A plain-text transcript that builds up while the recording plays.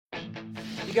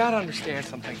You gotta understand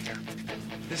something here.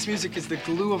 This music is the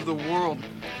glue of the world.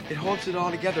 It holds it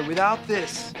all together. Without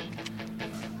this,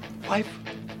 life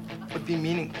would be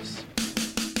meaningless.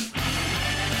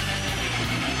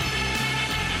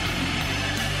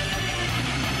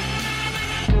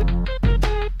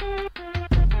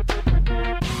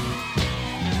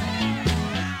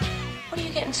 What are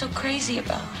you getting so crazy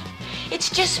about? It's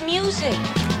just music.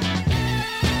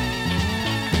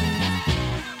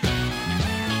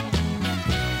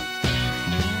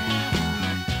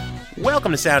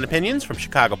 Welcome to Sound Opinions from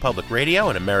Chicago Public Radio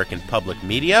and American Public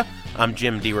Media. I'm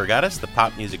Jim DeRogatis, the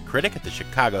pop music critic at the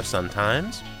Chicago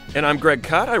Sun-Times. And I'm Greg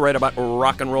Kot. I write about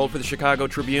rock and roll for the Chicago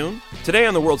Tribune. Today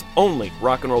on the world's only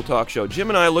rock and roll talk show, Jim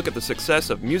and I look at the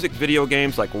success of music video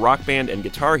games like Rock Band and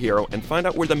Guitar Hero and find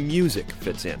out where the music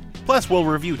fits in. Plus, we'll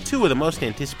review two of the most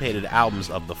anticipated albums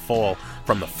of the fall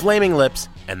from the Flaming Lips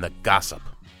and the Gossip.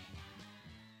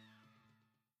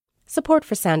 Support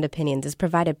for Sound Opinions is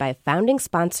provided by founding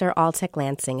sponsor Alltech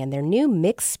Lansing and their new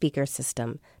mixed speaker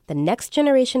system, the next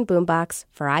generation boombox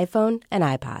for iPhone and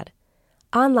iPod.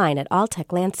 Online at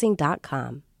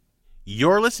alltechlansing.com.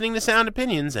 You're listening to Sound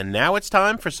Opinions, and now it's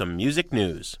time for some music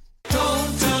news.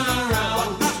 Don't turn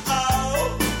around.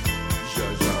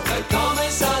 The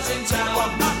commissar's in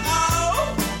town.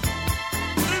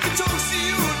 If he talks to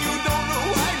you and you don't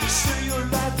know why, you say your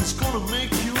life is gonna make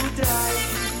you die.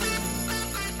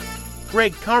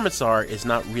 Greg, Commissar is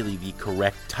not really the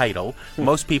correct title.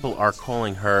 Most people are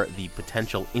calling her the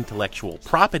potential intellectual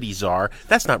property czar.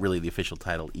 That's not really the official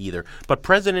title either. But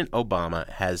President Obama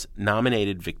has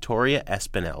nominated Victoria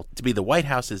Espinel to be the White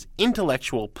House's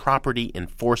intellectual property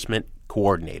enforcement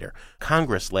coordinator.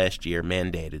 Congress last year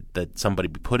mandated that somebody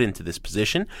be put into this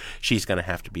position. She's going to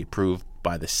have to be approved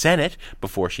by the Senate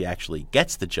before she actually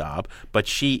gets the job, but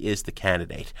she is the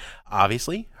candidate.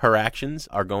 Obviously, her actions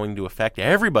are going to affect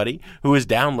everybody who is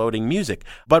downloading music.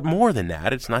 But more than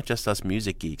that, it's not just us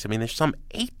music geeks. I mean, there's some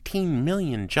 18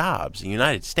 million jobs in the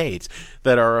United States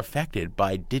that are affected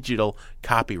by digital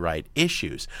copyright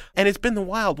issues. And it's been the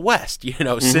Wild West,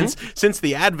 since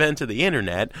the advent of the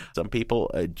internet. Some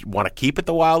people want to keep it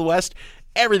the Wild West.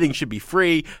 Everything should be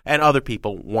free, and other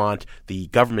people want the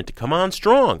government to come on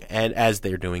strong, and as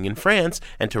they're doing in France,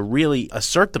 and to really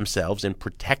assert themselves in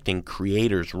protecting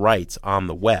creators' rights on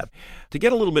the web. To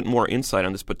get a little bit more insight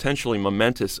on this potentially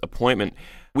momentous appointment,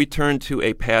 we turn to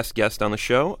a past guest on the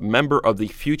show, member of the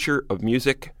Future of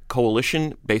Music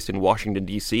Coalition based in Washington,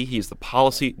 D.C. He's the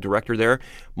policy director there,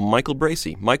 Michael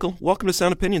Bracey. Michael, welcome to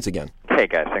Sound Opinions again. Hey,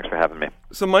 guys. Thanks for having me.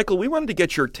 So, Michael, we wanted to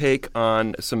get your take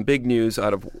on some big news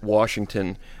out of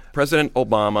Washington. President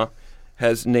Obama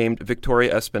has named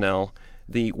Victoria Espinel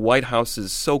the White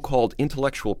House's so-called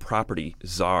intellectual property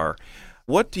czar.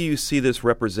 What do you see this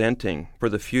representing for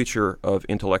the future of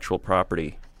intellectual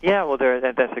property? Yeah, well,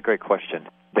 that's a great question.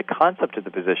 The concept of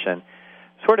the position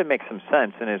sort of makes some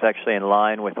sense and is actually in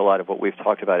line with a lot of what we've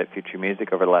talked about at Future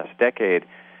Music over the last decade,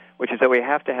 which is that we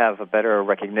have to have a better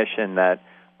recognition that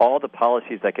all the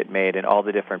policies that get made in all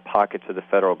the different pockets of the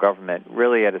federal government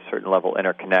really at a certain level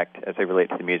interconnect as they relate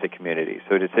to the music community.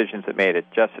 So decisions that made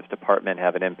at Justice Department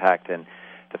have an impact in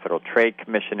the Federal Trade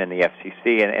Commission and the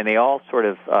FCC, and they all sort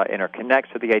of interconnect.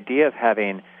 So the idea of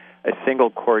having a single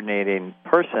coordinating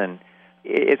person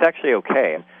is actually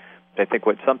okay. I think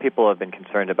what some people have been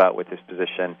concerned about with this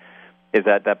position is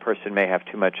that that person may have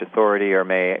too much authority or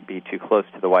may be too close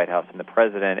to the White House and the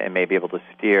president and may be able to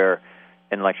steer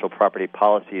intellectual property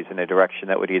policies in a direction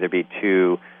that would either be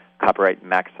too copyright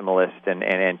maximalist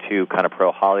and too kind of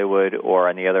pro-Hollywood, or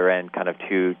on the other end kind of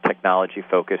too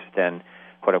technology-focused and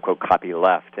quote-unquote copy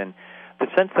left. And the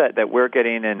sense that we're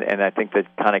getting, and I think the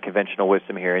kind of conventional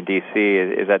wisdom here in D.C.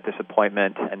 is that this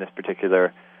appointment and this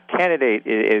particular candidate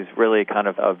is really kind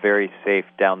of a very safe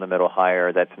down-the-middle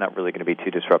hire that's not really going to be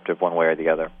too disruptive one way or the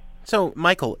other. So,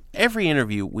 Michael, every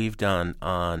interview we've done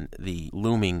on the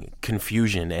looming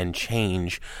confusion and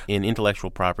change in intellectual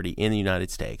property in the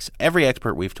United States, every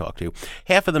expert we've talked to,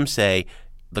 half of them say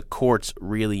the courts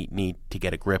really need to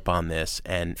get a grip on this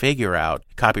and figure out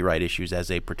copyright issues as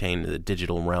they pertain to the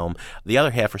digital realm. The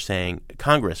other half are saying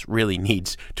Congress really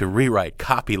needs to rewrite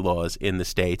copy laws in the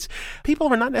states. People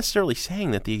are not necessarily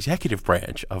saying that the executive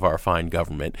branch of our fine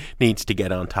government needs to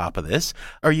get on top of this.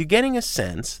 Are you getting a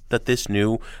sense that this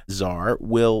new czar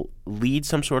will lead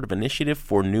some sort of initiative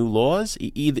for new laws,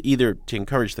 either to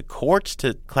encourage the courts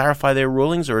to clarify their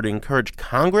rulings or to encourage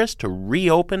Congress to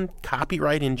reopen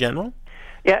copyright in general?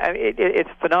 Yeah, I mean, it's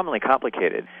phenomenally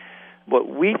complicated. What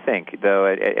we think, though,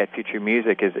 at Future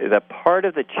Music is that part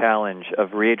of the challenge of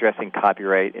readdressing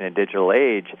copyright in a digital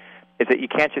age is that you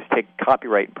can't just take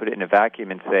copyright and put it in a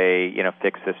vacuum and say,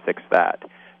 fix this, fix that.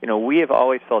 we have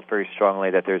always felt very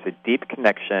strongly that there's a deep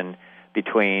connection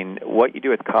between what you do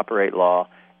with copyright law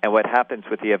and what happens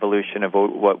with the evolution of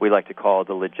what we like to call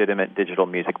the legitimate digital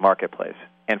music marketplace.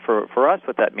 And for us,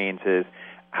 what that means is,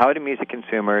 how do music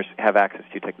consumers have access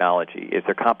to technology? Is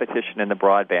there competition in the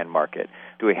broadband market?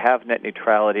 Do we have net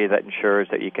neutrality that ensures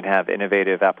that you can have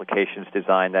innovative applications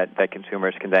designed that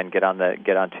consumers can then get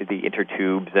onto the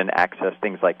intertubes and access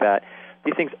things like that?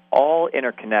 These things all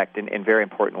interconnect in very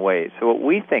important ways. So what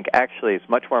we think actually is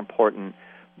much more important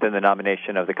than the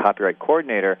nomination of the copyright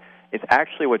coordinator is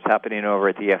actually what's happening over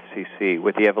at the FCC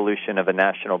with the evolution of a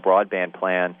national broadband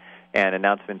plan and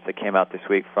announcements that came out this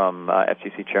week from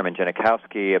FCC Chairman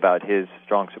Janikowski about his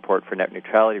strong support for net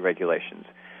neutrality regulations.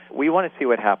 We want to see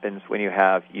what happens when you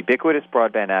have ubiquitous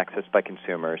broadband access by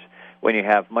consumers, when you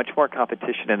have much more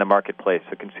competition in the marketplace,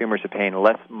 so consumers are paying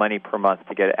less money per month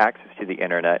to get access to the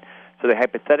Internet, so they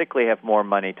hypothetically have more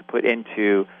money to put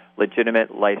into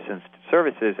legitimate licensed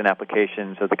services and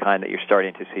applications of the kind that you're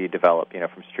starting to see develop,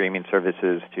 from streaming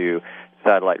services to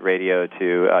satellite radio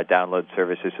to download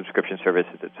services, subscription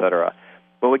services, et cetera.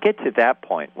 When we get to that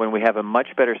point, when we have a much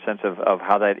better sense of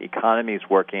how that economy is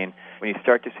working, when you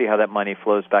start to see how that money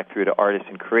flows back through to artists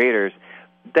and creators,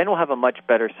 then we'll have a much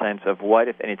better sense of what,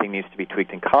 if anything, needs to be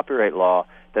tweaked in copyright law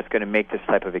that's going to make this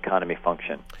type of economy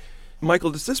function.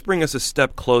 Michael, does this bring us a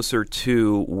step closer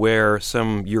to where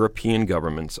some European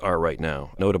governments are right now,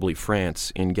 notably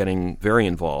France, in getting very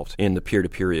involved in the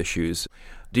peer-to-peer issues?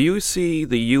 Do you see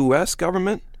the U.S.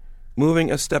 government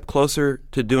moving a step closer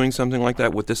to doing something like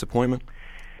that with this appointment?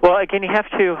 Well, again, you have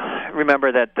to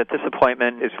remember that this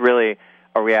appointment is really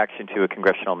a reaction to a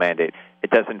congressional mandate. It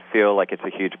doesn't feel like it's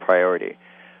a huge priority.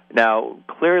 Now,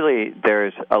 clearly,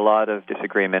 there's a lot of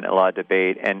disagreement, a lot of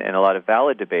debate, and a lot of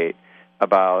valid debate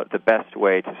about the best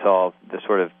way to solve the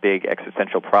sort of big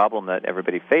existential problem that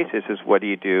everybody faces is, what do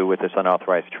you do with this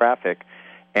unauthorized traffic?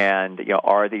 And,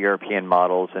 are the European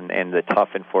models and the tough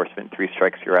enforcement, 3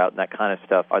 strikes, you're out, and that kind of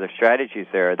stuff, are there strategies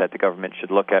there that the government should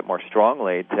look at more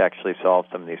strongly to actually solve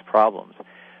some of these problems?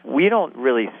 We don't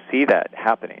really see that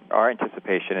happening. Our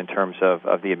anticipation in terms of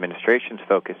the administration's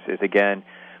focus is, again,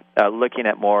 looking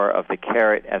at more of the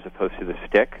carrot as opposed to the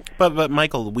stick. But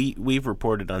Michael, we've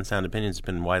reported on Sound Opinions, it's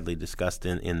been widely discussed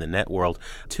in the net world.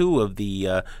 2 of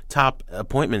the top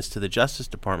appointments to the Justice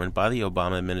Department by the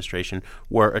Obama administration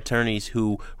were attorneys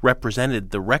who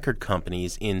represented the record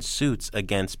companies in suits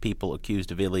against people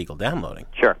accused of illegal downloading.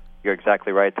 Sure. You're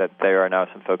exactly right that there are now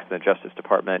some folks in the Justice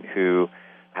Department who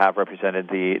have represented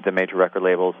the major record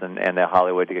labels and the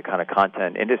Hollywood kind of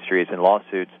content industries in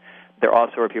lawsuits. There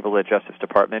also are people at the Justice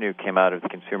Department who came out of the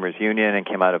Consumers Union and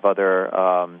came out of other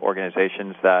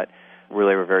organizations that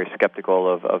really were very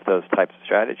skeptical of those types of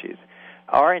strategies.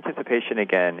 Our anticipation,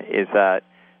 again, is that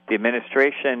the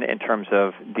administration, in terms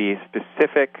of the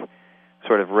specific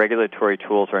sort of regulatory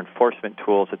tools or enforcement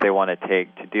tools that they want to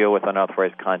take to deal with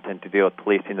unauthorized content, to deal with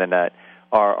policing the net,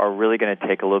 are really going to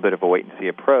take a little bit of a wait-and-see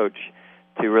approach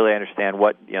to really understand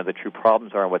what the true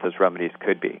problems are and what those remedies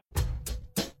could be.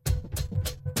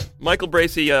 Michael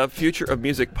Bracey, Future of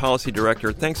Music Policy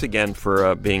Director, thanks again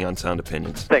for being on Sound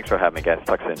Opinions. Thanks for having me, guys.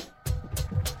 Talk soon.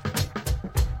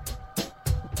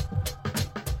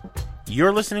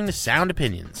 You're listening to Sound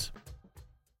Opinions.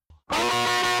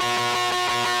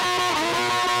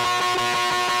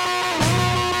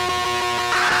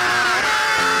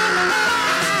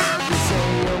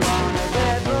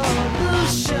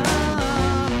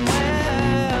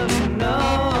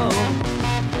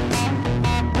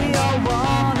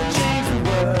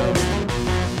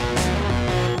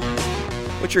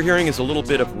 What you're hearing is a little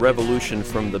bit of revolution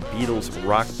from the Beatles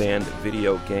Rock Band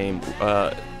video game.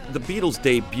 The Beatles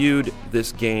debuted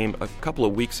this game a couple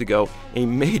of weeks ago, a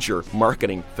major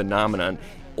marketing phenomenon.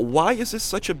 Why is this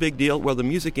such a big deal? Well, the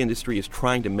music industry is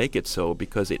trying to make it so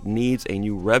because it needs a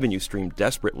new revenue stream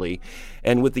desperately.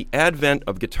 And with the advent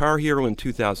of Guitar Hero in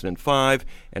 2005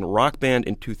 and Rock Band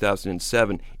in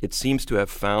 2007, it seems to have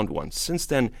found one. Since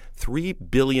then,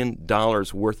 $3 billion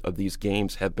worth of these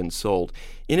games have been sold.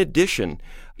 In addition,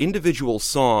 individual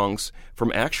songs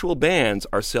from actual bands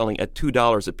are selling at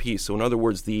 $2 a piece. So in other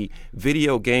words, the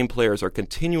video game players are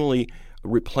continually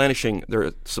replenishing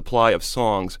their supply of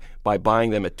songs by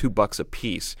buying them at $2 a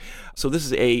piece. So this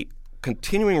is a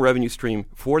continuing revenue stream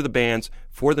for the bands,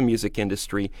 for the music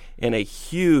industry and a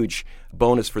huge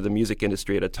bonus for the music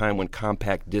industry at a time when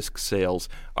compact disc sales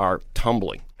are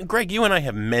tumbling. Greg, you and I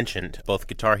have mentioned both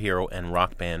Guitar Hero and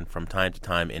Rock Band from time to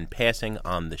time in passing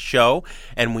on the show,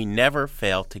 and we never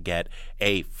fail to get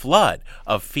a flood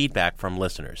of feedback from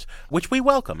listeners, which we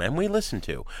welcome and we listen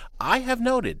to. I have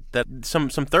noted that some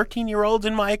 13-year-olds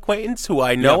in my acquaintance who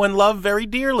I know and love very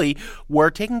dearly were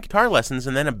taking guitar lessons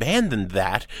and then abandoned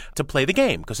that to play the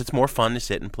game because it's more fun to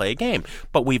sit and play a game.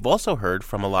 But we've also heard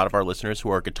from a lot of our listeners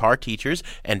who are guitar teachers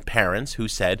and parents who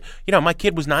said, my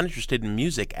kid was not interested in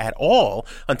music at all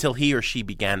until he or she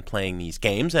began playing these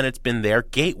games, and it's been their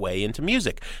gateway into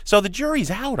music. So the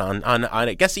jury's out on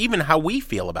I guess, even how we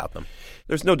feel about them.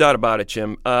 There's no doubt about it,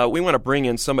 Jim. We want to bring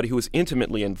in somebody who is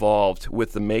intimately involved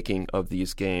with the making of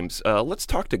these games. Let's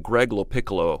talk to Greg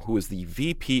LoPiccolo, who is the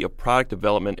VP of Product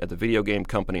Development at the video game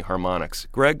company Harmonix.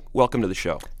 Greg, welcome to the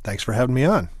show. Thanks for having me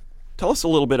on. Tell us a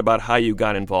little bit about how you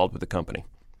got involved with the company.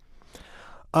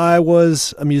 I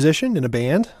was a musician in a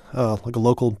band, like a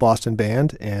local Boston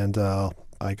band, and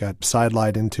I got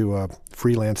sidelined into a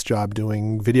freelance job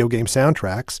doing video game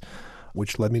soundtracks,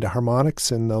 which led me to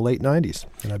Harmonix in the late 90s,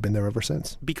 and I've been there ever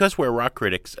since. Because we're rock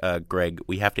critics, Greg,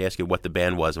 we have to ask you what the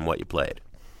band was and what you played.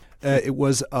 It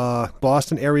was a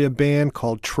Boston area band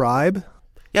called Tribe.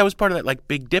 Yeah, it was part of that like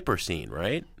Big Dipper scene,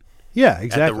 right? Yeah,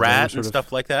 exactly. At the Rat and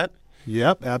stuff like that?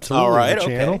 Yep, absolutely. All right, the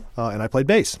channel, okay. And I played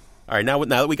bass. All right, now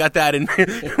that we got that in,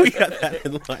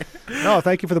 line. No,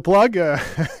 thank you for the plug.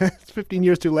 It's 15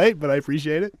 years too late, but I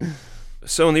appreciate it.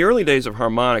 So in the early days of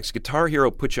Harmonix, Guitar Hero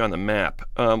put you on the map.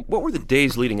 What were the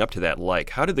days leading up to that like?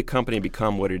 How did the company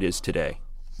become what it is today?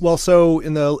 Well, so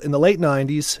in the late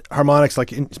 90s,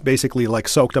 Harmonix basically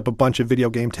soaked up a bunch of video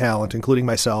game talent, including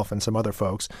myself and some other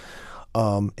folks.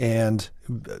 And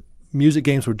music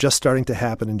games were just starting to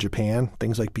happen in Japan,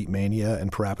 things like Beatmania and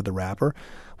Parappa the Rapper.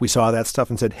 We saw that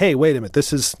stuff and said, hey, wait a minute,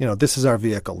 this is our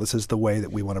vehicle. This is the way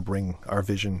that we want to bring our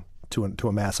vision to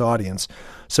a mass audience.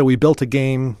 So we built a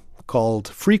game called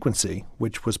Frequency,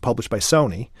 which was published by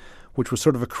Sony, which was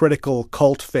sort of a critical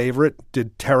cult favorite,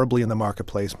 did terribly in the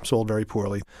marketplace, sold very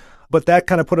poorly. But that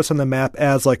kind of put us on the map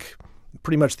as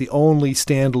pretty much the only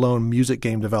standalone music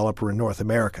game developer in North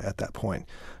America at that point.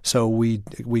 So we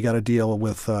got a deal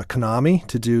with Konami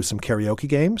to do some karaoke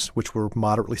games, which were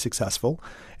moderately successful.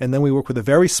 And then we worked with a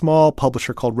very small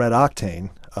publisher called Red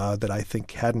Octane that I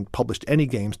think hadn't published any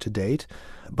games to date,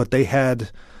 but they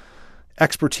had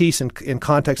expertise in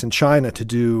context in China to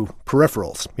do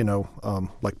peripherals,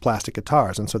 like plastic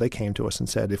guitars. And so they came to us and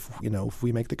said, if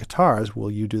we make the guitars, will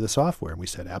you do the software? And we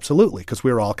said, absolutely, because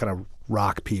we were all kind of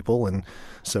rock people. And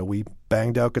so we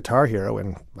banged out Guitar Hero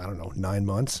in, 9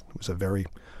 months. It was a very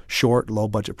short,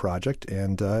 low-budget project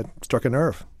and struck a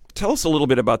nerve. Tell us a little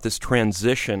bit about this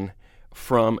transition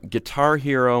from Guitar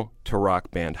Hero to Rock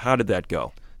Band. How did that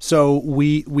go? So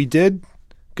we did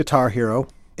Guitar Hero,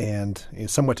 and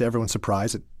somewhat to everyone's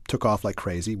surprise, it took off like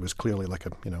crazy. It was clearly like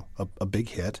a big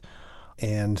hit.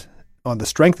 And on the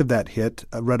strength of that hit,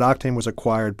 Red Octane was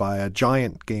acquired by a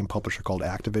giant game publisher called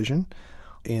Activision.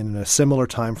 In a similar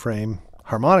time frame,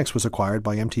 Harmonix was acquired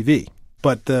by MTV.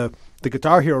 But the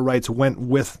Guitar Hero rights went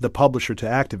with the publisher to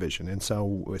Activision. And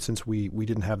so since we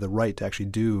didn't have the right to actually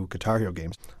do Guitar Hero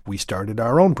games, we started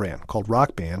our own brand called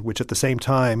Rock Band, which at the same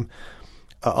time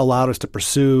allowed us to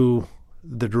pursue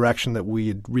the direction that we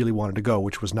had really wanted to go,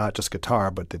 which was not just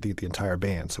guitar, but the entire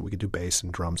band. So we could do bass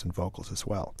and drums and vocals as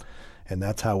well. And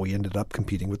that's how we ended up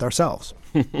competing with ourselves.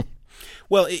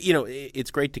 Well,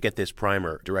 it's great to get this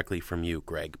primer directly from you,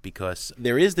 Greg, because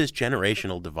there is this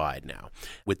generational divide now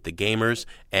with the gamers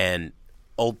and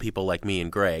old people like me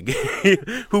and Greg,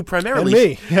 who primarily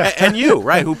and me, yeah. and you,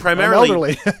 right? Who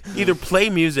primarily I'm either play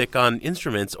music on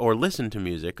instruments or listen to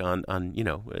music on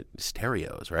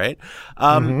stereos, right?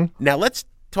 Now let's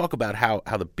talk about how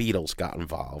the Beatles got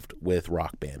involved with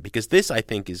Rock Band, because this, I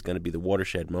think, is going to be the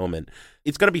watershed moment.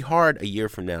 It's going to be hard a year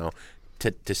from now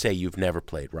to say you've never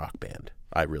played Rock Band.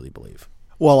 I really believe.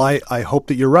 Well, I hope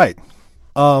that you're right.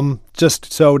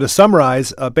 Just so to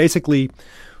summarize, basically,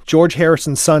 George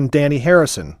Harrison's son, Danny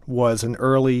Harrison, was an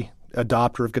early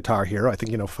adopter of Guitar Hero. I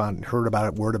think, heard about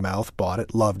it word of mouth, bought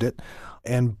it, loved it,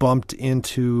 and bumped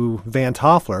into Van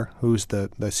Toffler, who's the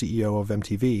CEO of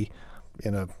MTV,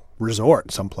 in a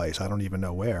resort someplace, I don't even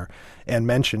know where, and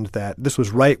mentioned that this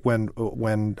was right when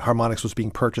Harmonix was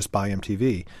being purchased by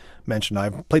MTV. Mentioned,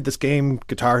 I've played this game,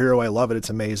 Guitar Hero, I love it, it's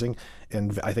amazing.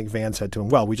 And I think Van said to him,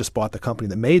 well, we just bought the company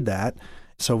that made that.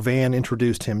 So Van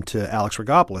introduced him to Alex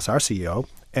Rogopoulos, our CEO,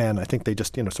 and I think they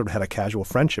just, sort of had a casual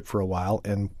friendship for a while.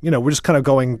 And, we're just kind of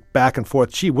going back and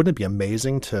forth. Gee, wouldn't it be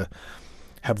amazing to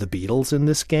have the Beatles in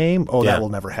this game? Oh, yeah. That will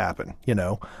never happen,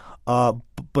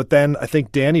 But then I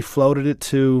think Danny floated it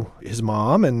to his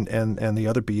mom and the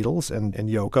other Beatles and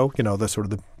Yoko, the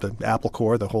sort of the Apple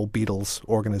Corps, the whole Beatles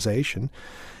organization.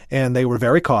 And they were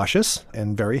very cautious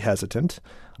and very hesitant,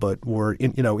 but were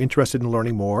interested in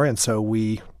learning more. And so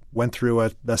we went through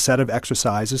a set of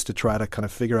exercises to try to kind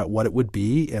of figure out what it would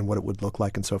be and what it would look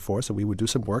like and so forth. So we would do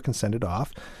some work and send it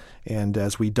off. And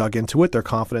as we dug into it, their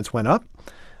confidence went up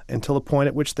until the point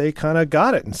at which they kind of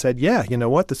got it and said, yeah, you know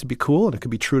what, this would be cool, and it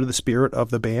could be true to the spirit of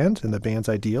the band and the band's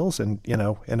ideals, and, in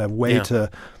a way to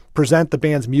present the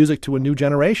band's music to a new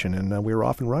generation. And we were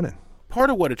off and running. Part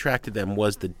of what attracted them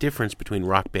was the difference between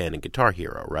Rock Band and Guitar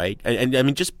Hero, right? And I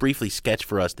mean, just briefly sketch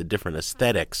for us the different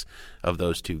aesthetics of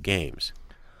those two games.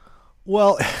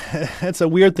 Well, it's a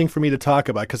weird thing for me to talk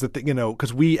about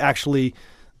because we actually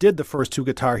did the first two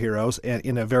Guitar Heroes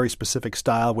in a very specific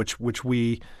style, which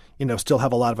we still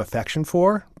have a lot of affection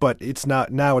for. But it's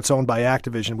not now. It's owned by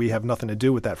Activision. We have nothing to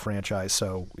do with that franchise.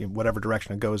 So whatever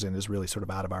direction it goes in is really sort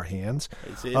of out of our hands.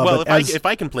 Well, if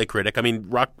I can play critic, I mean,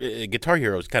 Guitar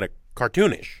Hero is kind of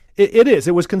cartoonish. It is.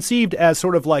 It was conceived as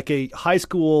sort of like a high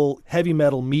school heavy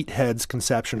metal meatheads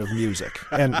conception of music,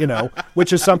 and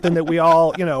which is something that we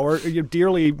all are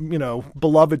dearly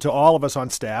beloved to all of us on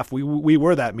staff. We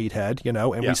were that meathead,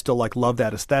 and we still love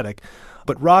that aesthetic.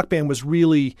 But Rock Band was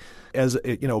really, as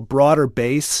broader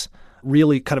base,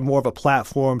 really kind of more of a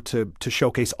platform to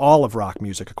showcase all of rock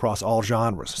music across all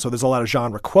genres. So there's a lot of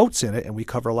genre quotes in it, and we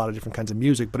cover a lot of different kinds of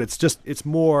music. But it's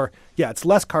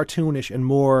less cartoonish and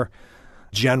more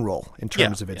general in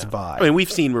terms of its vibe. I mean,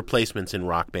 we've seen replacements in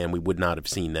Rock Band. We would not have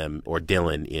seen them or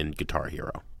Dylan in Guitar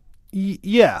Hero.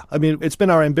 Yeah. I mean, it's been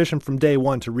our ambition from day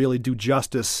one to really do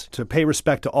justice, to pay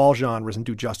respect to all genres and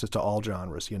do justice to all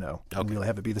genres, and really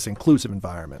have it be this inclusive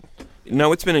environment.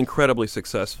 No, it's been incredibly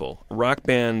successful. Rock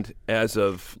Band, as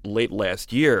of late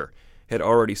last year, had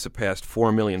already surpassed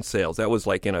 4 million sales. That was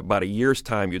like in about a year's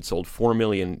time, you'd sold 4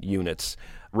 million units.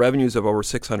 Revenues of over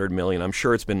 $600 million. I'm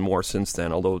sure it's been more since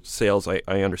then, although sales, I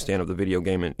understand, of the video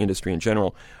game industry in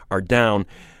general are down.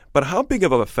 But how big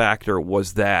of a factor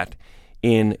was that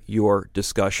in your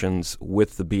discussions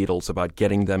with the Beatles about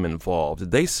getting them involved?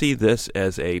 Did they see this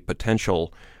as a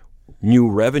potential new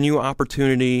revenue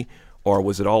opportunity, or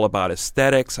was it all about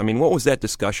aesthetics? I mean, what was that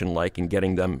discussion like in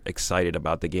getting them excited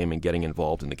about the game and getting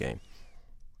involved in the game?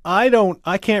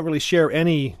 I can't really share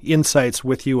any insights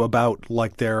with you about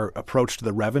their approach to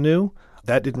the revenue.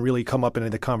 That didn't really come up in any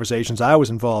of the conversations I was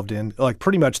involved in.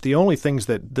 Pretty much the only things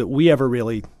that we ever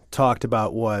really talked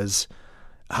about was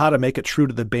how to make it true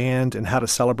to the band and how to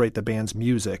celebrate the band's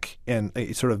music, and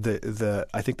sort of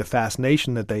I think the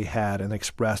fascination that they had and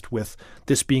expressed with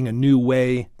this being a new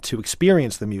way to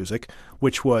experience the music,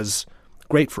 which was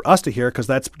great for us to hear, because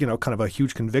that's kind of a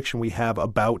huge conviction we have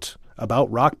about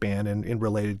Rock Band and in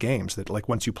related games, that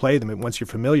once you play them and once you're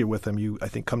familiar with them, you I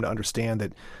think come to understand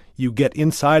that you get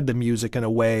inside the music in a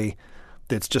way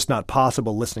that's just not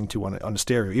possible listening to on a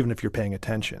stereo, even if you're paying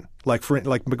attention. Like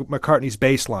McCartney's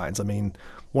bass lines. I mean,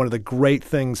 one of the great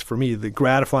things for me, the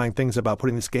gratifying things about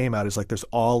putting this game out is there's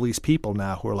all these people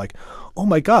now who are like, oh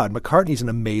my God, McCartney's an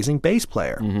amazing bass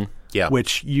player. Mm-hmm. Yeah.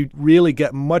 Which you really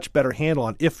get much better handle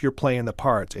on if you're playing the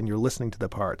parts and you're listening to the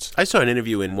parts. I saw an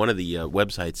interview in one of the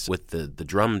websites with the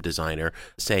drum designer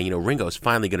saying, Ringo's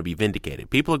finally going to be vindicated.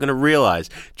 People are going to realize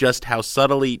just how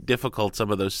subtly difficult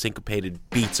some of those syncopated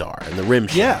beats are and the rim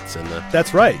shots. Yeah,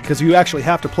 that's right, because you actually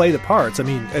have to play the parts. I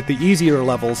mean, at the easier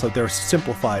levels, they're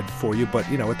simplified for you, but,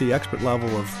 at the expert level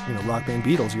of, Rock Band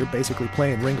Beatles, you're basically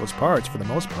playing Ringo's parts for the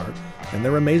most part, and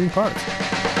they're amazing parts.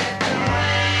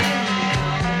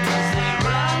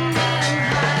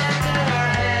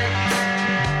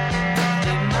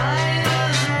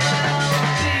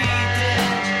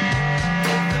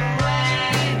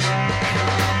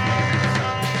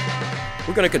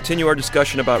 We're going to continue our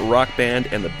discussion about Rock Band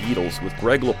and the Beatles with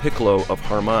Greg LoPiccolo of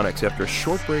Harmonix after a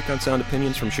short break on Sound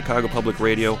Opinions from Chicago Public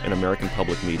Radio and American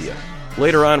Public Media.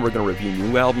 Later on, we're going to review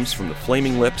new albums from the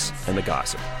Flaming Lips and the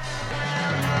Gossip.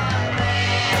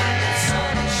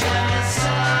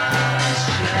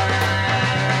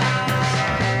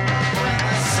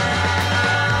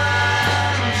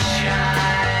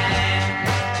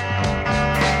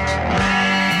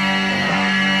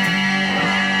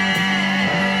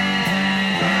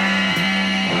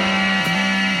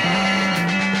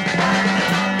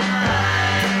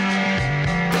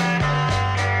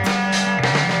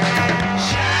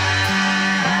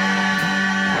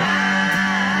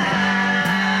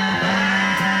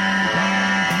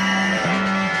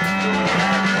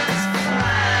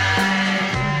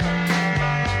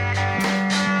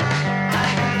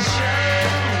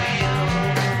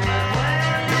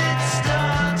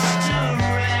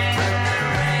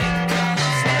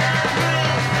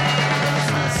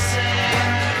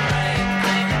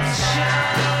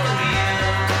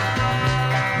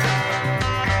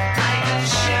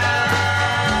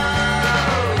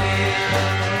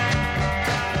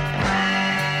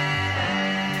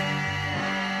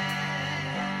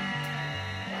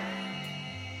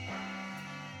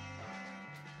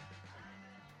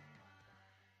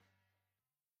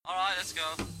 All right, let's go.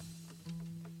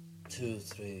 2,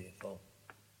 3, 4.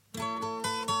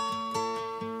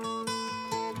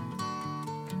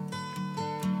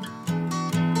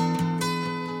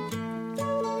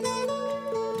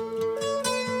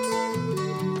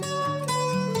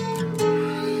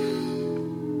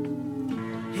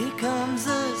 Here comes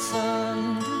the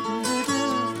sun,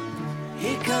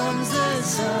 here comes the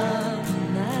sun.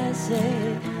 I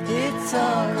say it's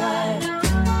alright.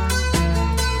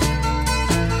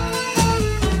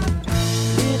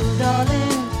 Little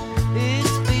darling,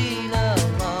 it's been a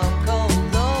long, cold,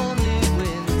 lonely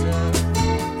winter.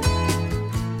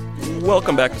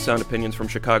 Welcome back to Sound Opinions from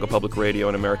Chicago Public Radio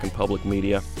and American Public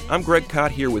Media. I'm Greg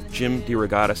Kot here with Jim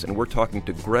DeRogatis, and we're talking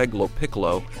to Greg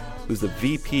LoPiccolo, who's the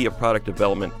VP of Product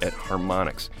Development at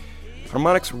Harmonix.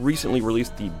 Harmonix recently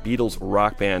released the Beatles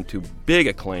Rock Band to big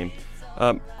acclaim.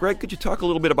 Greg, could you talk a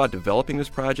little bit about developing this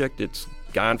project? It's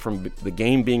gone from the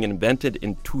game being invented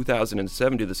in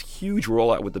 2007 to this huge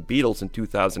rollout with the Beatles in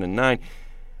 2009.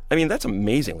 I mean, that's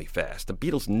amazingly fast. The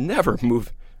Beatles never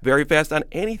move very fast on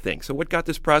anything. So what got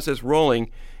this process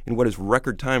rolling in what is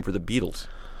record time for the Beatles?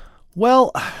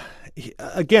 Well,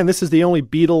 again, this is the only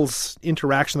Beatles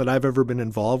interaction that I've ever been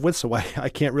involved with, so I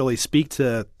can't really speak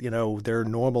to, their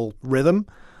normal rhythm.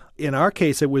 In our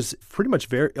case, it was pretty much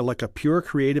very like a pure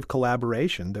creative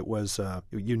collaboration that was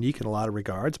unique in a lot of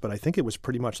regards, but I think it was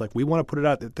pretty much like, we want to put it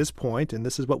out at this point, and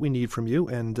this is what we need from you.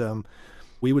 And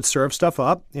we would serve stuff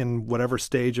up in whatever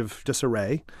stage of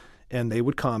disarray, and they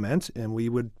would comment, and we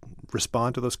would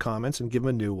respond to those comments and give them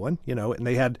a new one, and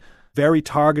they had very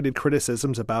targeted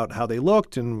criticisms about how they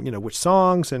looked and, which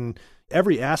songs and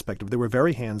every aspect of it. They were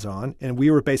very hands-on, and we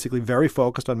were basically very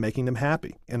focused on making them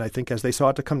happy. And I think as they saw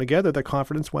it to come together, their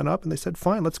confidence went up, and they said,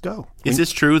 fine, let's go. Is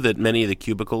this true that many of the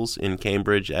cubicles in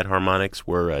Cambridge at Harmonix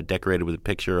were decorated with a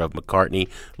picture of McCartney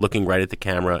looking right at the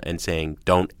camera and saying,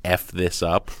 don't F this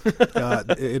up?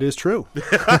 It is true.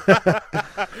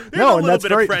 No, and that's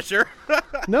very pressure.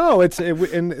 No,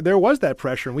 and there was that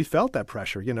pressure, and we felt that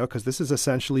pressure, because this is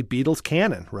essentially Beatles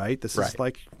canon, right? This is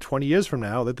like 20 years from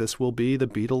now that this will be the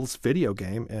Beatles video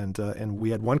game, and we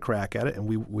had one crack at it, and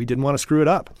we didn't want to screw it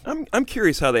up. I'm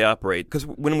curious how they operate, because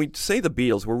when we say the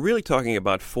Beatles, we're really talking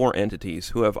about four entities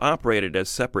who have operated as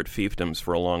separate fiefdoms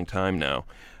for a long time now.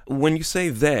 When you say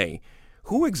they,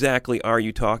 who exactly are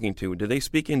you talking to? Do they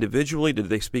speak individually? Did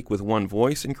they speak with one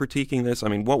voice in critiquing this? I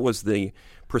mean, what was the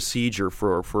procedure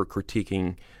for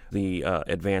critiquing the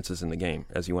advances in the game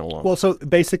as you went along? Well, so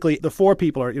basically the four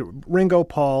people are Ringo,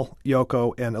 Paul,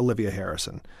 Yoko, and Olivia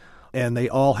Harrison. And they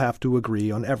all have to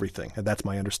agree on everything. And that's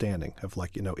my understanding of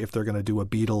if they're going to do a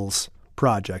Beatles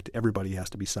project, everybody has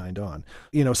to be signed on.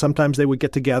 Sometimes they would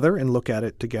get together and look at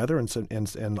it together, and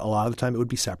a lot of the time it would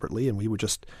be separately, and we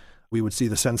would see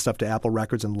the send stuff to Apple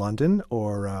Records in London,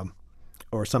 or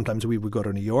sometimes we would go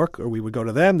to New York, or we would go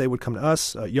to them. They would come to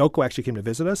us. Yoko actually came to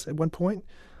visit us at one point.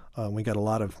 We got a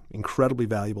lot of incredibly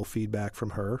valuable feedback from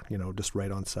her, just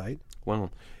right on site. Wow.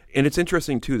 And it's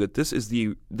interesting, too, that this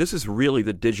is really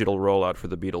the digital rollout for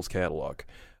the Beatles catalog.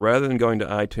 Rather than going to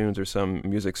iTunes or some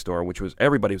music store, which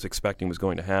everybody was expecting was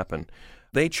going to happen,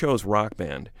 they chose Rock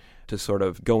Band to sort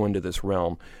of go into this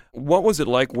realm. What was it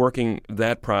like working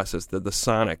that process, the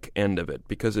sonic end of it?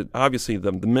 Because obviously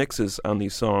the mixes on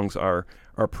these songs are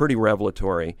pretty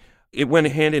revelatory. It went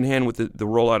hand in hand with the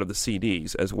rollout of the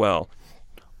CDs as well.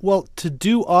 Well, to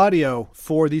do audio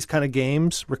for these kind of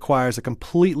games requires a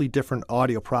completely different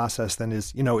audio process than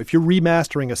is, if you're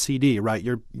remastering a CD, right,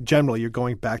 you're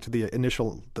going back to the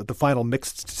initial, the final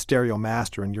mixed stereo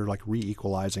master, and you're like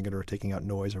re-equalizing it or taking out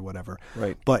noise or whatever.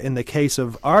 Right. But in the case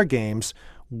of our games,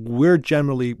 we're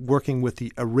generally working with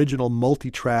the original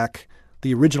multi-track,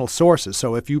 the original sources.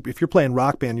 So if you're playing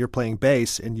Rock Band, you're playing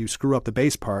bass, and you screw up the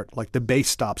bass part, like the bass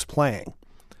stops playing.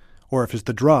 Or if it's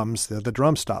the drums, the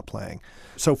drums stop playing.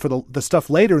 So for the stuff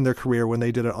later in their career, when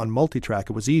they did it on multi-track,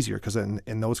 it was easier because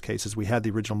in those cases we had the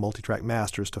original multi-track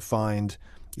masters to find,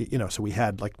 so we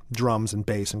had like drums and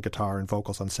bass and guitar and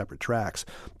vocals on separate tracks.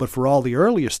 But for all the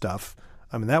earlier stuff,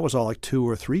 I mean, that was all like 2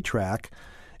 or 3 track.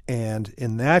 And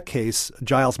in that case,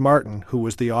 Giles Martin, who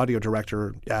was the audio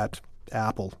director at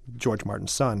Apple, George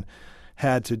Martin's son,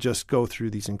 had to just go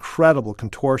through these incredible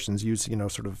contortions, use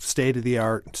sort of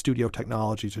state-of-the-art studio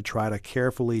technology to try to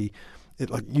carefully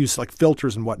use like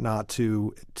filters and whatnot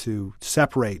to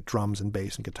separate drums and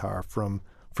bass and guitar from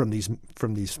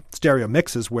these stereo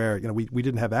mixes where we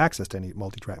didn't have access to any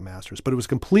multi-track masters, but it was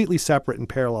completely separate and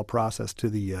parallel process to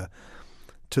the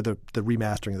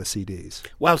remastering of the CDs.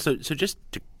 Wow, so just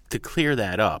to clear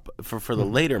that up, for the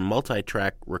later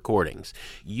multi-track recordings,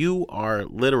 you are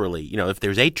literally, if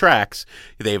there's 8 tracks,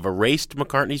 they've erased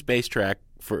McCartney's bass track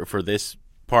for this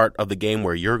part of the game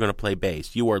where you're going to play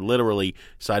bass. You are literally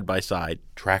side by side,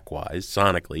 track-wise,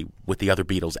 sonically, with the other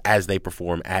Beatles as they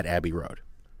perform at Abbey Road.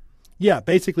 Yeah,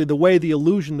 basically the way the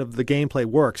illusion of the gameplay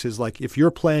works is like if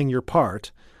you're playing your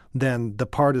part, then the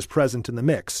part is present in the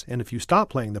mix. And if you stop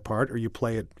playing the part or you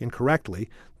play it incorrectly,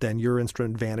 then your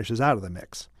instrument vanishes out of the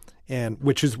mix. And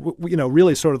which is,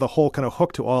 really sort of the whole kind of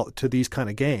hook to these kind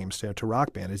of games, to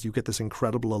Rock Band, is you get this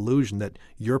incredible illusion that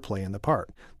you're playing the part.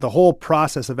 The whole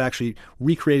process of actually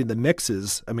recreating the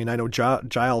mixes, I mean, I know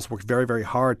Giles worked very, very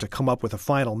hard to come up with a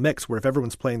final mix where if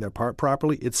everyone's playing their part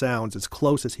properly, it sounds as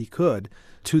close as he could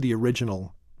to the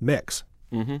original mix.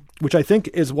 Mm-hmm. Which I think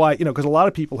is why, because a lot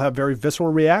of people have very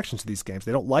visceral reactions to these games.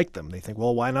 They don't like them. They think,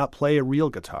 well, why not play a real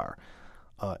guitar?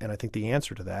 And I think the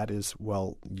answer to that is,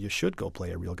 well, you should go play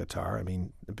a real guitar. I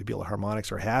mean, the people at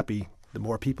Harmonix are happy. The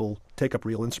more people take up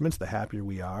real instruments, the happier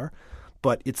we are.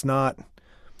 But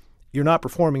you're not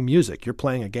performing music. You're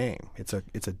playing a game. It's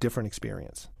a different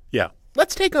experience. Yeah.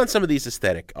 Let's take on some of these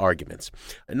aesthetic arguments.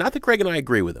 Not that Greg and I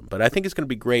agree with them, but I think it's going to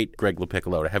be great, Greg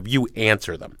LoPiccolo, to have you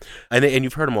answer them. And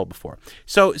you've heard them all before.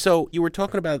 So you were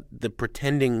talking about the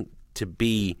pretending to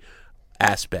be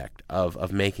aspect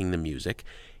of making the music.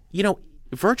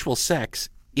 Virtual sex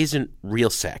isn't real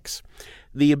sex.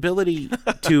 The ability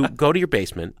to go to your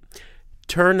basement,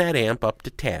 turn that amp up to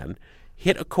 10,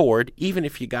 hit a chord, even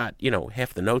if you got,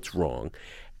 half the notes wrong,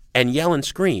 and yell and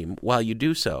scream while you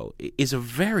do so is a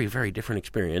very, very different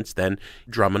experience than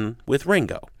drumming with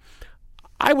Ringo.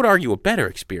 I would argue a better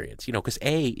experience, because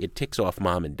A, it ticks off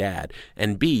mom and dad,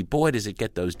 and B, boy, does it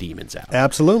get those demons out.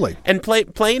 Absolutely. And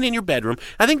playing in your bedroom.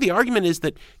 I think the argument is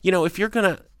that, if you're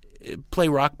going to play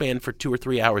Rock Band for 2 or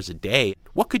 3 hours a day,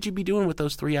 what could you be doing with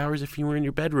those 3 hours if you were in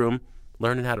your bedroom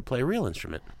learning how to play a real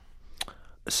instrument?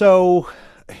 So,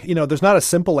 there's not a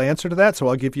simple answer to that, so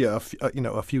I'll give you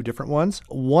a few different ones.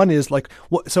 One is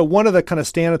one of the kind of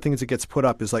standard things that gets put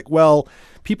up is well,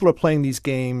 people are playing these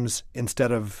games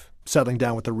instead of settling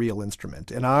down with a real instrument.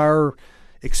 And our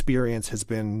experience has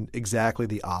been exactly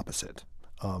the opposite.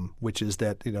 Which is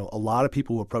that a lot of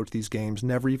people who approach these games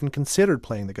never even considered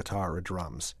playing the guitar or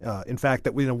drums. In fact,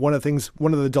 that one of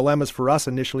the dilemmas for us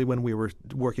initially when we were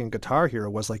working Guitar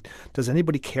Hero was does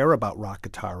anybody care about rock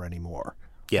guitar anymore?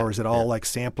 Yeah, or is it all like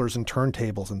samplers and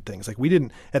turntables and things? We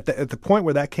didn't at the point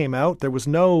where that came out, there was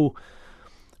no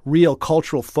real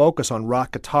cultural focus on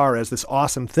rock guitar as this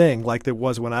awesome thing like there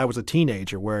was when I was a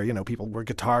teenager, where people were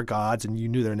guitar gods and you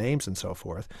knew their names and so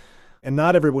forth. And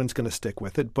not everyone's going to stick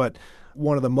with it, but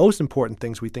one of the most important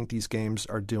things we think these games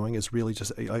are doing is really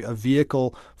just a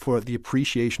vehicle for the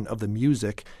appreciation of the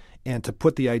music and to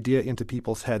put the idea into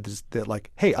people's heads that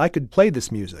hey, I could play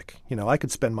this music. I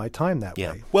could spend my time that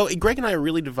way. Well, Greg and I are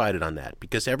really divided on that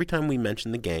because every time we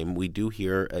mention the game, we do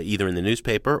hear either in the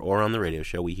newspaper or on the radio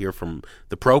show, we hear from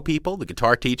the pro people, the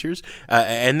guitar teachers,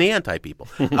 and the anti-people.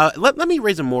 Let me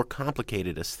raise a more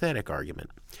complicated aesthetic argument.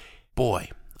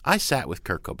 Boy, I sat with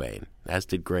Kurt Cobain, as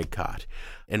did Greg Kot,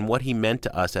 and what he meant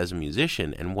to us as a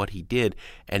musician and what he did.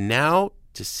 And now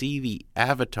to see the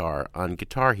avatar on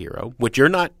Guitar Hero, which you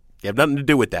have nothing to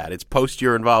do with that. It's post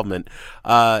your involvement,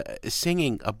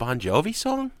 singing a Bon Jovi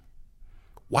song?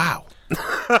 Wow.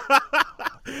 I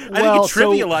think it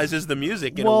trivializes the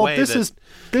music in a way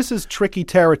this is tricky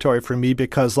territory for me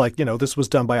because, this was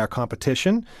done by our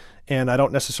competition, and I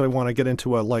don't necessarily want to get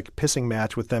into a pissing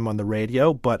match with them on the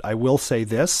radio, but I will say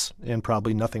this, and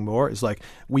probably nothing more, is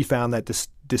we found that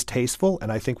distasteful,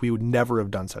 and I think we would never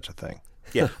have done such a thing.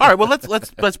 Yeah. All right. Well,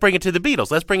 let's bring it to the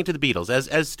Beatles. Let's bring it to the Beatles.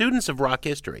 As students of rock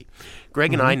history,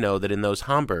 Greg and I know that in those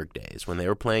Hamburg days when they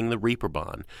were playing the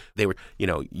Reeperbahn, they were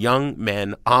young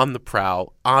men on the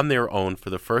prowl on their own for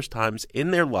the first times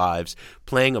in their lives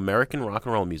playing American rock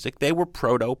and roll music. They were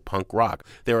proto-punk rock.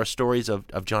 There are stories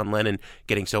of John Lennon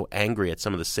getting so angry at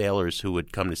some of the sailors who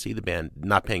would come to see the band,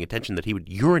 not paying attention, that he would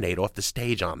urinate off the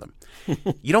stage on them.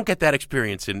 You don't get that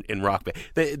experience in rock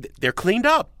band. They're cleaned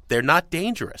up. They're not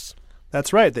dangerous.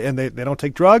 That's right, and they don't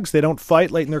take drugs. They don't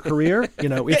fight late in their career.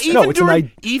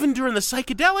 Even during the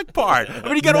psychedelic part. I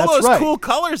mean, you got all those cool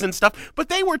colors and stuff, but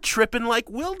they were tripping like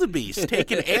wildebeest,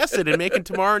 taking acid and making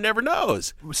Tomorrow Never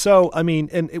Knows. So I mean,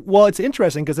 it's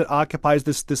interesting because it occupies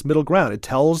this middle ground. It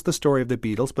tells the story of the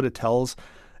Beatles, but it tells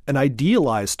an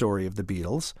idealized story of the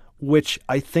Beatles, which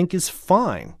I think is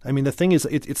fine. I mean, the thing is,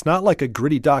 it's not like a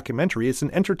gritty documentary. It's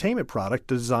an entertainment product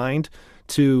designed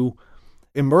to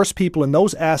immerse people in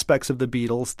those aspects of the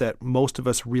Beatles that most of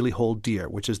us really hold dear,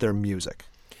 which is their music.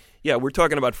 Yeah, we're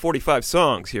talking about 45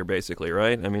 songs here, basically,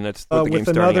 right? I mean, that's what the game's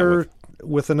starting out with.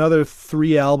 With another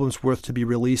 3 albums worth to be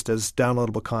released as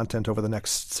downloadable content over the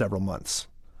next several months.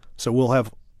 So we'll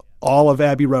have all of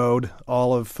Abbey Road,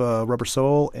 all of Rubber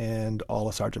Soul, and all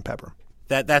of Sgt. Pepper.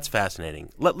 That's fascinating.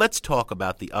 Let's talk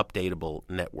about the updatable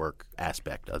network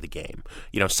aspect of the game.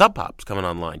 Sub Pop's coming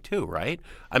online too, right?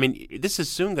 I mean, this is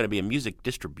soon going to be a music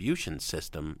distribution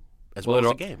system as well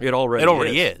as a game. It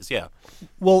already is. Yeah.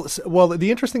 Well,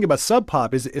 the interesting thing about Sub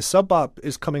Pop is Sub Pop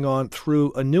is coming on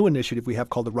through a new initiative we have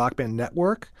called the Rock Band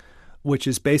Network, which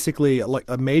is basically like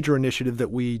a major initiative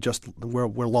that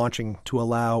we're launching to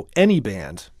allow any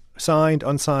band, signed,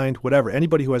 unsigned, whatever,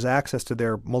 anybody who has access to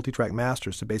their multi-track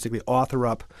masters to basically author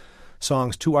up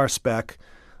songs to our spec,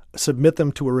 submit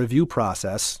them to a review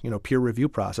process, peer review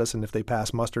process, and if they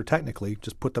pass muster technically,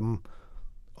 just put them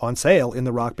on sale in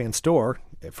the Rock Band store,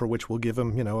 for which we'll give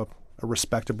them, a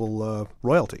respectable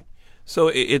royalty. So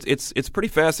it's pretty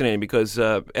fascinating because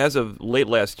as of late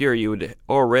last year, you had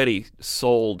already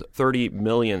sold 30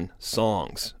 million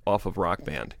songs off of Rock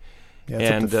Band. Yeah,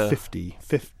 it's up to 50.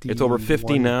 It's over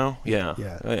 50 now? Yeah.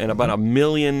 And about 1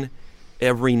 million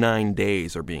every 9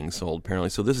 days are being sold, apparently.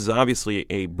 So this is obviously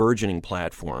a burgeoning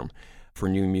platform for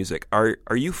new music. Are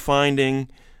you finding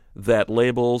that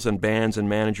labels and bands and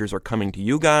managers are coming to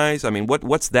you guys? I mean,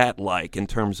 what's that like in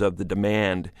terms of the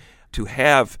demand to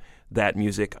have that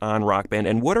music on Rock Band?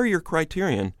 And what are your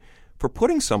criterion for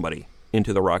putting somebody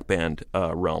into the Rock Band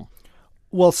realm?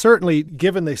 Well, certainly,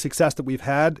 given the success that we've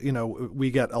had,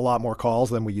 we get a lot more calls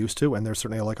than we used to, and there's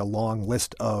certainly like a long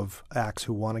list of acts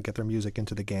who want to get their music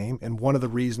into the game. And one of the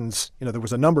reasons, there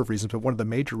was a number of reasons, but one of the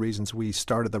major reasons we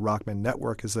started the Rock Band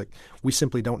Network is that we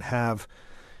simply don't have,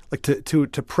 to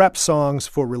prep songs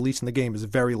for release in the game is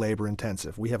very labor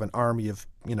intensive. We have an army of,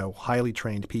 highly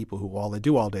trained people who all they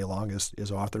do all day long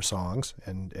is author songs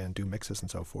and do mixes and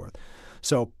so forth.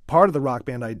 So part of the Rock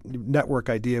Band Network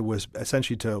idea was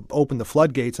essentially to open the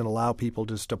floodgates and allow people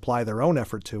just to apply their own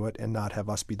effort to it and not have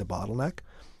us be the bottleneck.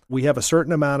 We have a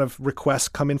certain amount of requests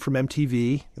come in from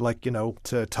MTV,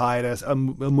 to tie it as a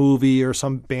movie, or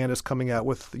some band is coming out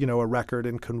with, a record,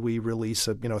 and can we release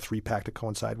a, 3-pack to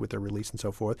coincide with their release and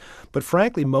so forth. But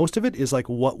frankly, most of it is like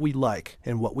what we like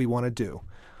and what we want to do.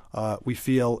 We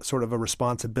feel sort of a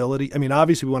responsibility. I mean,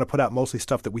 obviously we want to put out mostly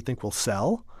stuff that we think will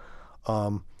sell.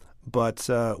 But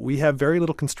we have very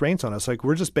little constraints on us. Like,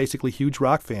 we're just basically huge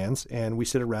rock fans, and we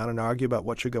sit around and argue about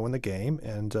what should go in the game,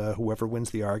 and whoever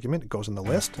wins the argument, it goes on the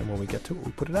list, and when we get to it,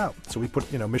 we put it out. So we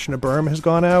put, Mission of Burma has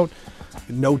gone out,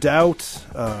 No Doubt,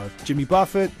 Jimmy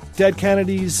Buffett, Dead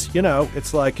Kennedys,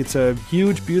 it's like it's a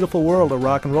huge, beautiful world of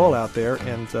rock and roll out there,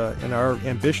 and our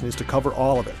ambition is to cover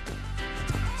all of it.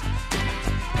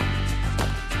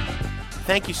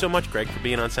 Thank you so much, Greg, for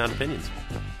being on Sound Opinions.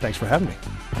 Thanks for having me.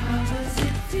 How does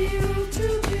it feel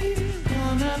to be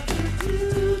one of the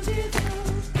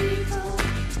beautiful people?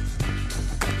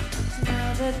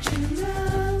 Now that you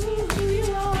know who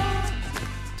you are.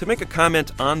 To make a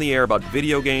comment on the air about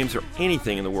video games or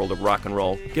anything in the world of rock and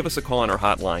roll, give us a call on our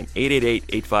hotline,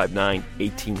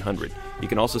 888-859-1800. You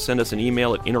can also send us an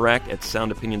email at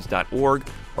interact@soundopinions.org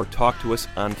or talk to us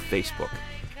on Facebook.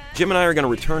 Jim and I are going to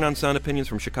return on Sound Opinions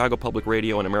from Chicago Public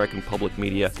Radio and American Public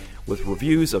Media with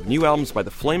reviews of new albums by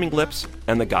the Flaming Lips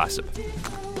and The Gossip.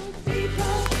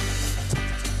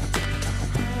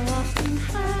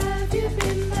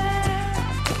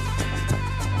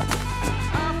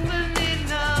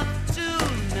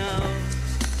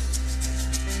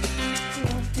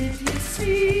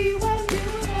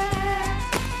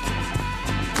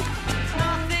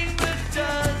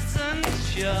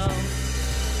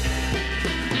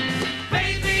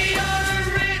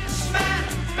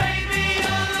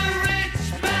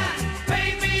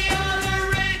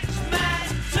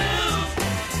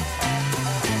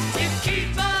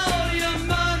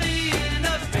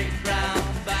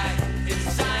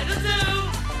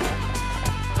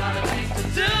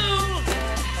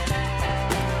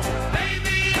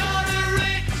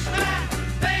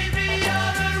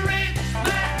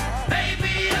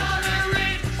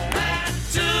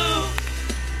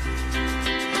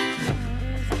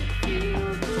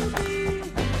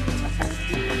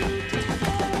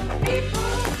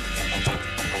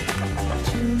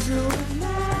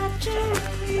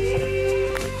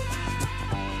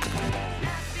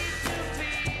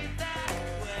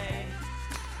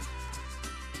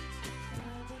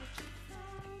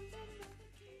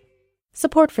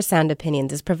 Support for Sound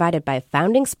Opinions is provided by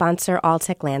founding sponsor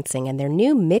Alltech Lansing and their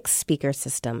new mixed speaker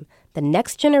system, the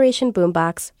next generation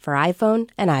boombox for iPhone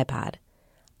and iPod.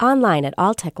 Online at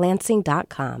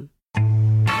alltechlansing.com.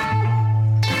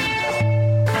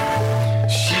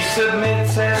 She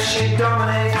submits as she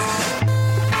dominates.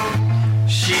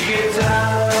 She gets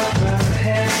out of her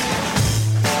head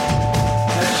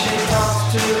as she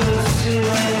talks to the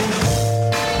ceiling.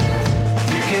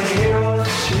 You can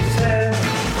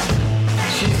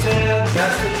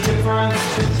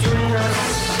difference between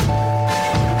us.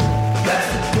 That's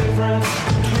the difference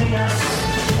between us.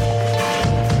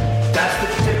 That's the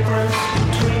difference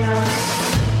between us.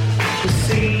 You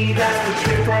see, that's the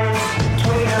difference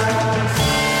between us.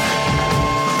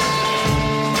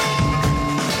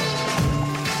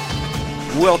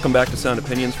 Welcome back to Sound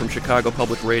Opinions from Chicago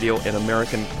Public Radio and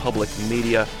American Public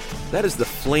Media. That is the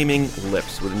Flaming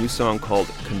Lips with a new song called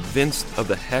Convinced of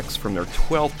the Hex from their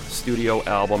 12th studio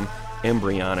album,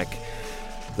 Embryonic.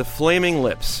 The Flaming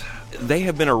Lips, they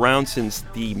have been around since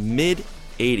the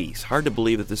mid-'80s. Hard to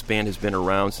believe that this band has been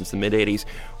around since the mid-'80s,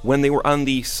 when they were on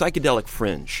the psychedelic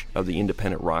fringe of the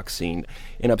independent rock scene.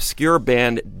 An obscure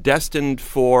band destined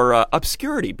for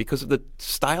obscurity because of the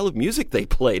style of music they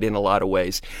played in a lot of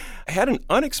ways. Had an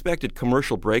unexpected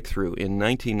commercial breakthrough in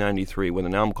 1993 with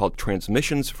an album called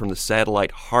Transmissions from the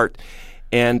Satellite Heart,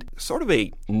 and sort of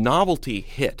a novelty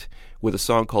hit with a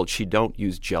song called She Don't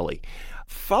Use Jelly.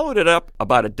 Followed it up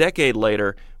about a decade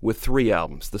later with 3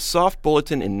 albums. The Soft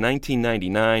Bulletin in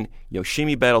 1999,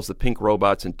 Yoshimi Battles the Pink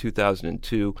Robots in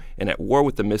 2002, and At War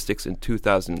with the Mystics in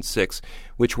 2006,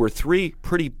 which were 3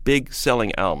 pretty big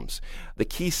selling albums. The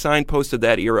key signpost of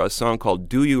that era, a song called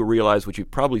Do You Realize, which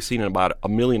you've probably seen in about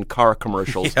 1 million car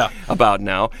commercials about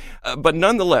now. But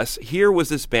nonetheless, here was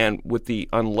this band with the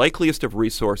unlikeliest of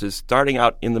resources, starting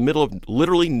out in the middle of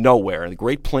literally nowhere in the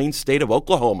Great Plains state of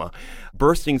Oklahoma,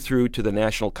 bursting through to the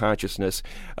national consciousness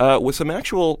with some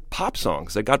actual pop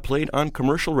songs that got played on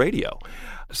commercial radio.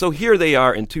 So here they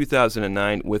are in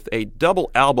 2009 with a double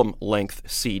album-length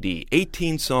CD,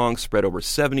 18 songs spread over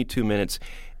 72 minutes,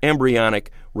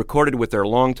 Embryonic, recorded with their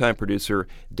longtime producer,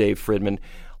 Dave Fridman.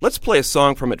 Let's play a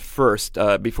song from it first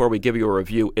before we give you a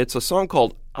review. It's a song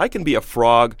called I Can Be a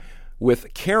Frog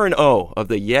with Karen O of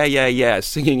the Yeah Yeah Yeah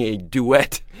singing a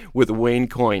duet with Wayne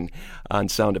Coyne on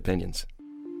Sound Opinions.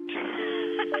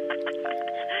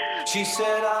 She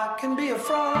said, I can be a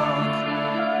frog.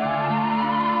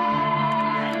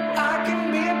 I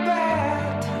can be a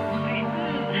bat.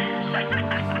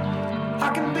 I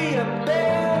can be a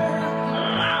bear.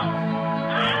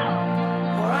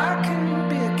 Or I can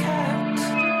be a cat.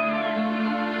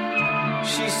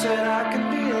 She said, I can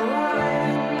be a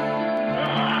lion.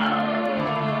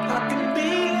 I can be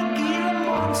a Gila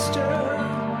monster.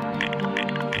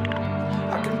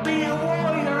 I can be a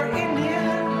warrior Indian.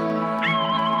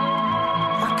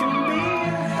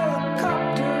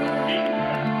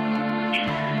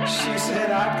 She said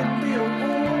I can be a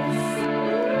wolf.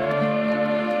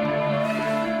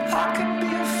 I can be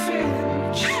a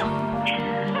finch.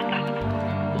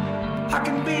 I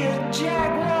can be a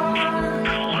jaguar.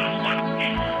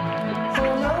 Or a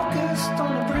locust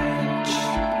on a branch.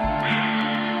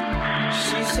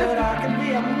 She said I can be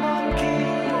a monkey.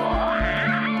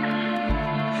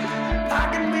 I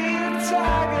can be a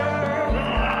tiger.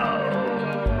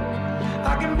 I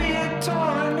can be a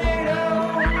tornado.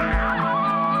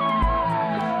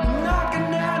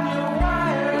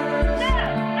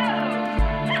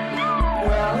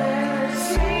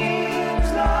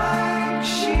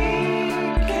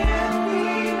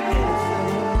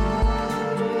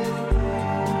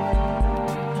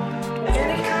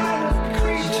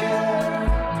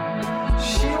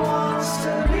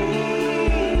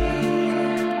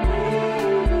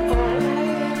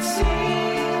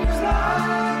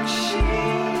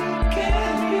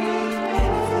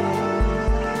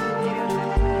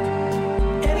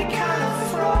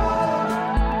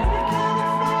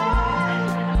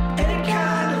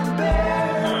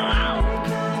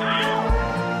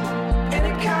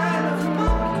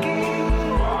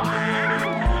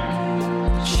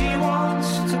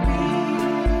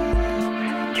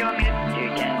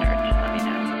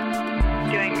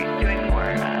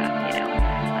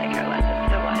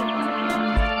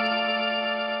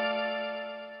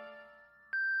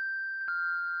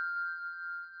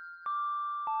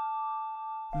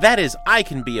 That is I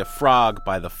Can Be a Frog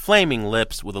by the Flaming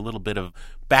Lips with a little bit of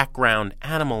background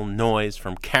animal noise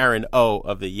from Karen O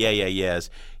of the Yeah Yeah Yeahs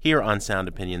here on Sound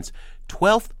Opinions.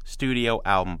 12th studio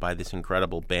album by this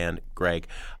incredible band, Greg.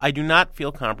 I do not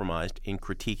feel compromised in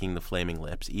critiquing the Flaming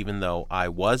Lips, even though I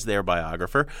was their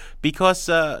biographer, because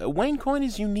Wayne Coyne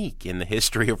is unique in the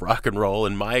history of rock and roll,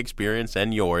 in my experience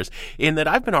and yours, in that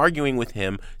I've been arguing with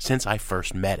him since I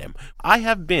first met him. I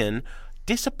have been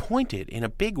disappointed in a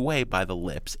big way by the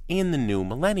Lips in the new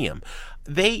millennium.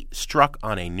 They struck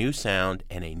on a new sound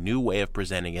and a new way of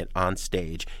presenting it on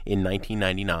stage in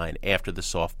 1999 after the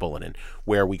Soft Bulletin,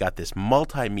 where we got this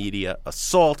multimedia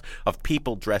assault of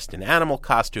people dressed in animal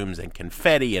costumes and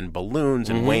confetti and balloons,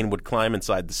 and Wayne would climb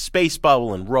inside the space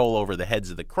bubble and roll over the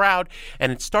heads of the crowd,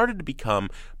 and it started to become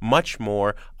much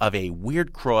more of a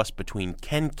weird cross between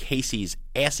Ken Casey's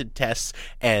acid tests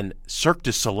and Cirque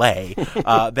du Soleil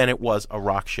than it was a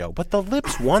rock show. But the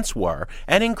Lips once were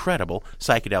an incredible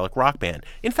psychedelic rock band.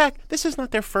 In fact, this is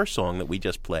not their first song that we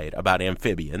just played about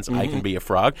amphibians, I Can Be a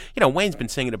Frog. You know, Wayne's been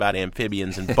singing about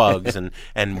amphibians and bugs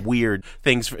and weird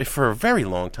things for a very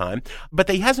long time, but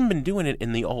they hasn't been doing it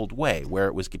in the old way, where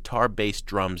it was guitar, bass,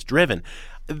 drums driven.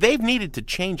 They've needed to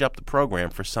change up the program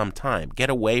for some time, get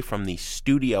away from the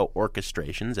studio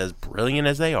orchestrations, as brilliant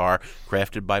as they are,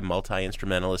 crafted by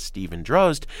multi-instrumentalist Stephen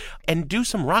Drozd, and do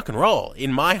some rock and roll.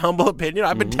 In my humble opinion,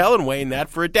 I've been telling Wayne that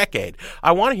for a decade.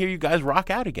 I want to hear you guys rock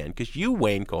out again, because you,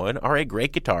 Wayne Cohen, are a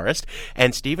great guitarist,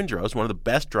 and Stephen Drozd, one of the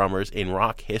best drummers in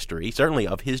rock history, certainly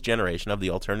of his generation, of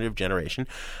the alternative generation.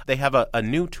 They have a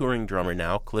new touring drummer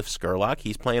now, Cliff Skurlock.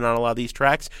 He's playing on a lot of these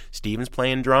tracks. Stephen's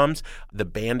playing drums. The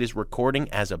band is recording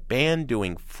as a band,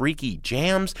 doing freaky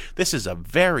jams. This is a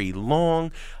very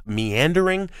long,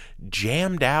 meandering,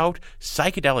 jammed out,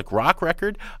 psychedelic rock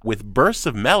record with bursts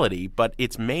of melody, but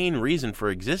its main reason for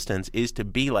existence is to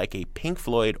be like a Pink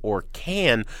Floyd or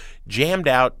Can jammed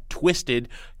out, twisted,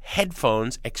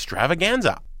 headphones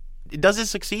extravaganza. Does it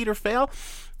succeed or fail?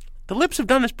 The Lips have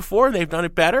done this before, and they've done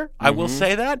it better. I will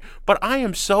say that. But I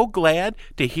am so glad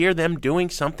to hear them doing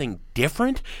something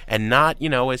different and not,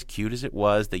 as cute as it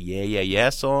was, the Yeah, Yeah, Yeah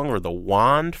song or the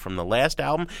Wand from the last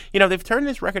album. They've turned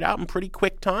this record out in pretty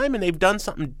quick time, and they've done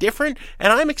something different,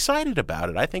 and I'm excited about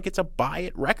it. I think it's a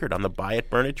buy-it record on the buy-it,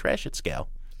 burn-it, trash-it scale.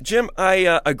 Jim,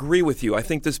 I agree with you. I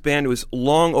think this band was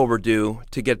long overdue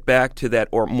to get back to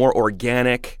that more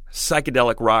organic,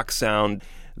 psychedelic rock sound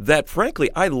that, frankly,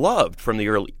 I loved from the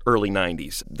early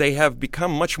 90s. They have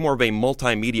become much more of a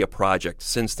multimedia project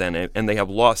since then, and they have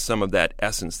lost some of that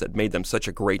essence that made them such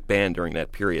a great band during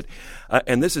that period.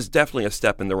 And this is definitely a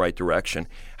step in the right direction.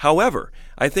 However,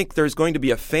 I think there's going to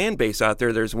be a fan base out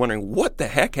there that's wondering, what the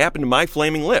heck happened to My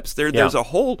Flaming Lips? There's a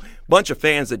whole bunch of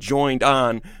fans that joined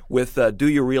on with Do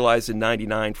You Realize in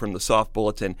 99 from the Soft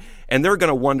Bulletin, and they're going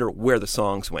to wonder where the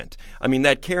songs went. I mean,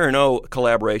 that Karen O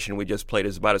collaboration we just played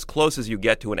is about as close as you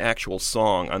get to an actual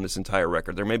song on this entire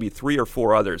record. There may be 3 or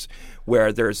 4 others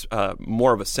where there's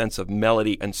more of a sense of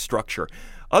melody and structure.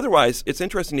 Otherwise, it's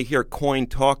interesting to hear Coyne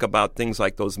talk about things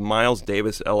like those Miles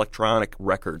Davis electronic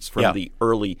records from the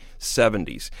early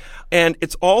 70s. And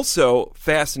it's also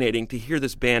fascinating to hear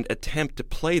this band attempt to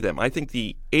play them. I think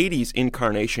the 80s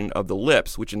incarnation of the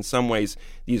Lips, which in some ways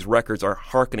these records are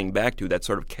hearkening back to, that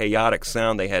sort of chaotic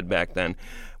sound they had back then,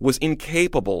 was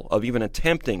incapable of even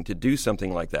attempting to do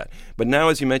something like that. But now,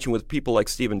 as you mentioned, with people like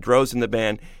Stephen Drozd in the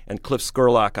band and Cliff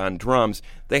Skurlock on drums,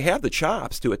 they have the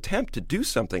chops to attempt to do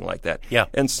something like that. Yeah.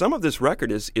 And some of this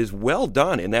record is well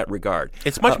done in that regard.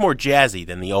 It's much more jazzy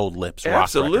than the old Lips rock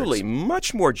absolutely, records.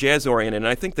 Much more jazz-oriented. And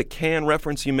I think the Can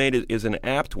reference you made is an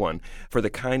apt one for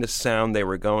the kind of sound they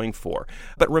were going for.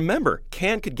 But remember,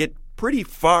 Can could get pretty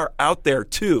far out there,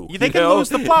 too. They can lose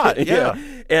the plot, yeah.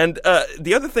 And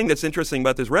the other thing that's interesting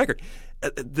about this record,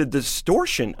 the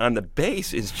distortion on the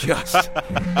bass is just...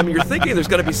 I mean, you're thinking there's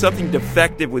going to be something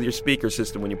defective with your speaker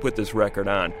system when you put this record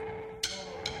on.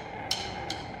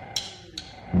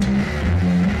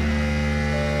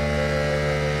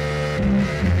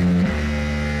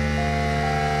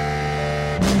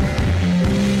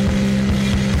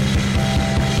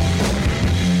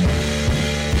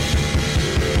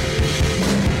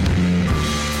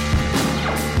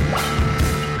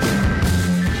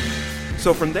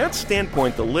 So from that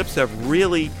standpoint, the Lips have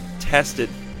really tested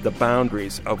the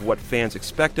boundaries of what fans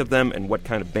expect of them and what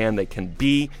kind of band they can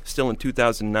be. Still in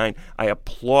 2009, I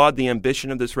applaud the ambition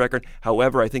of this record.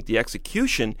 However, I think the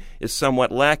execution is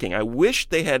somewhat lacking. I wish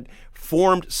they had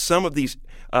formed some of these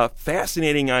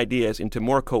fascinating ideas into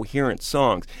more coherent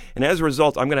songs. And as a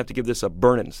result, I'm going to have to give this a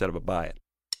burn it instead of a buy it.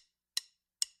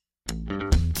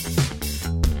 Baby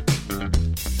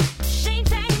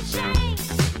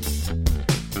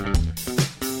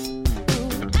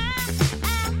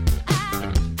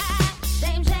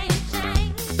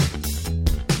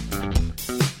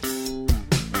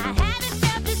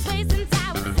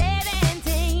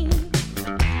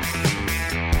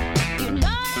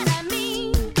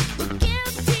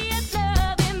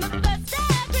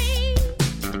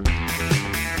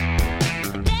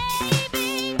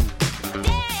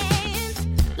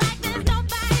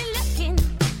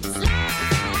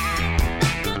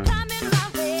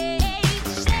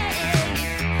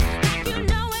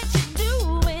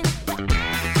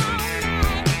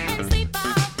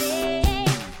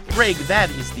Craig, that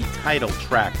is the title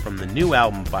track from the new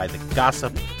album by The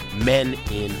Gossip, Men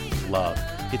in Love.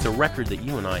 It's a record that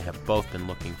you and I have both been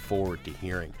looking forward to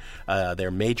hearing,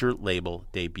 their major label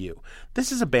debut.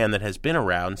 This is a band that has been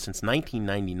around since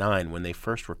 1999 when they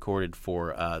first recorded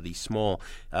for the small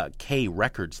K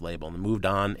Records label and moved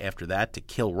on after that to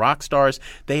Kill Rock Stars.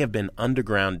 They have been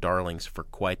underground darlings for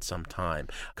quite some time,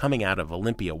 coming out of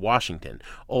Olympia, Washington,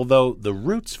 although the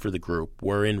roots for the group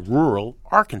were in rural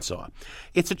Arkansas.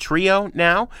 It's a trio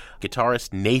now.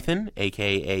 Guitarist Nathan,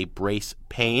 a.k.a. Brace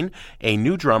Payne, a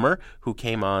new drummer who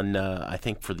came on, I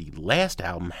think, for the last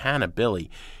album, Hannah Billy,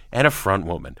 and a front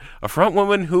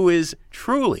woman who is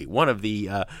truly one of the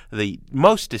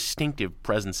most distinctive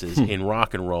presences in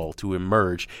rock and roll to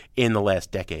emerge in the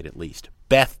last decade at least,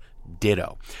 Beth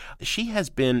Ditto. She has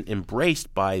been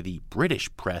embraced by the British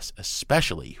press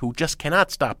especially, who just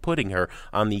cannot stop putting her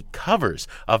on the covers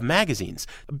of magazines.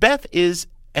 Beth is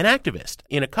an activist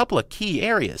in a couple of key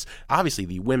areas. Obviously,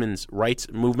 the women's rights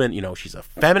movement, she's a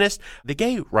feminist. The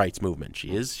gay rights movement,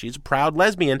 she's a proud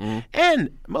lesbian.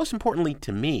 And most importantly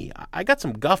to me, I got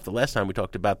some guff the last time we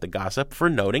talked about The Gossip for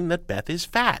noting that Beth is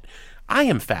fat. I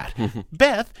am fat.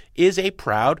 Beth is a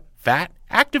proud fat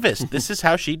activist. This is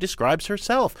how she describes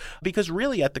herself. Because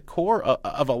really at the core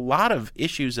of a lot of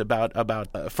issues about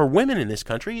for women in this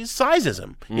country is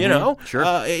sizeism. Sure.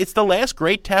 It's the last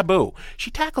great taboo.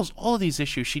 She tackles all of these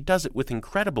issues. She does it with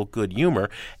incredible good humor.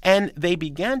 And they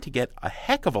began to get a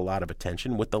heck of a lot of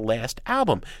attention with the last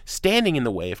album, Standing in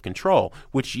the Way of Control,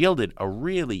 which yielded a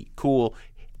really cool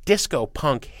disco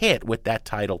punk hit with that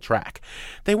title track.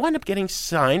 They wound up getting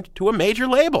signed to a major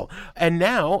label and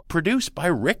now produced by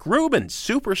Rick Rubin,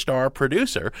 superstar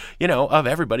producer, of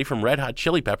everybody from Red Hot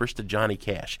Chili Peppers to Johnny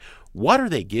Cash. What are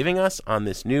they giving us on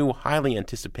this new highly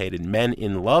anticipated Men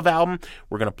in Love album?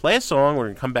 We're going to play a song. We're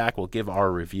going to come back. We'll give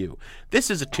our review. This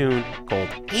is a tune called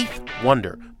Eighth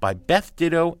Wonder by Beth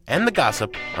Ditto and The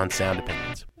Gossip on Sound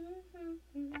Opinions.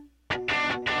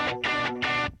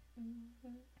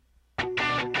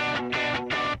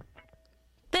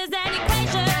 There's an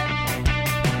equation.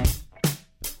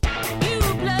 You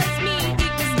plus me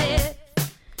equals this.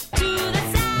 To the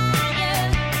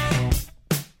science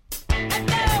of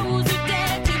those who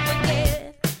dare to forget.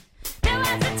 There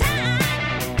was a time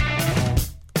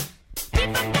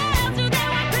before girls knew they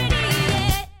were pretty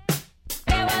yet.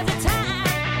 There was a time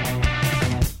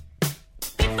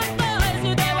before boys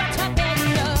knew they were tough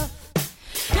enough.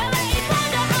 Now they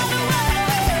wonder how the world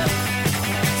surrounded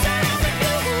you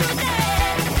with that.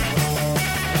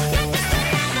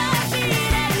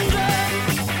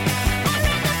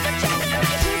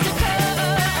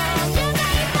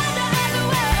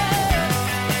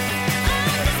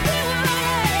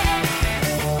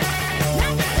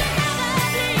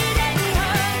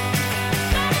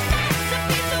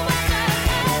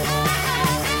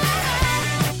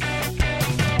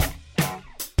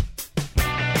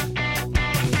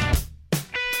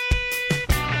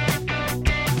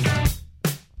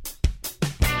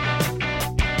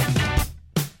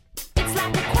 It's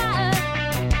like a choir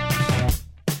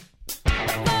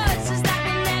of voices that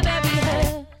will never be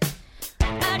heard.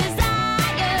 A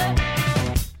desire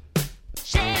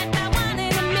shared by 1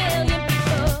 in a million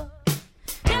people.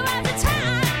 There was a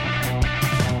time before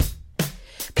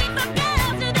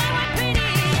girls knew they were pretty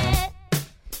yet.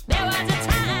 There was a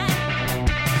time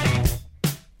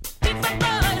before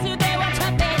boys knew they were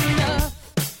tough enough.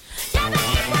 Yeah,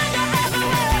 they wonder how the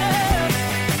world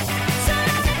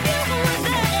surrounded you with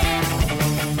that.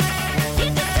 It's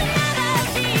just another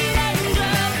beating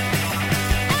drum, a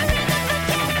rhythm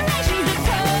for generations to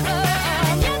come.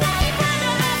 Yeah, they wonder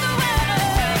how the world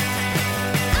undisputed,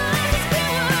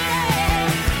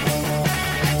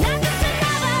 not just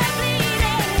another bleeding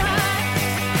heart,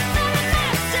 but a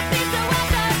masterpiece of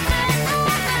what's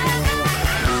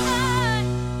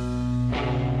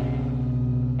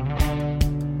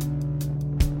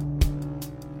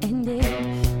And if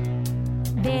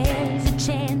there's a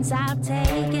chance, I'll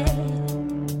take it.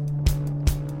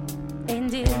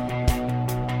 And if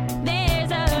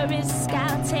there's a risk,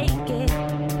 I'll take it.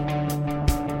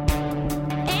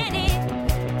 And if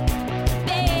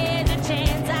there's a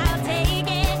chance, I'll take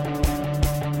it.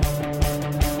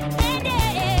 And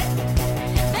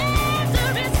if there's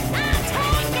a risk, I'll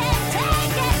take it,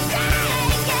 take it, take it.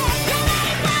 You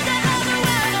ain't wonder how the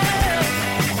world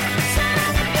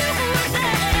surrounded you with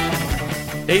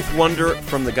that. Eighth Wonder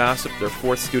from The Gossip, their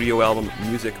fourth studio album,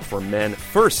 Music for Men.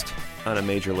 First on a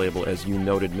major label, as you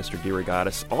noted, Mr.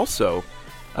 DeRogatis. Also,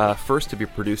 first to be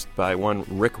produced by one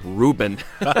Rick Rubin,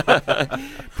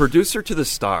 producer to the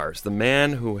stars, the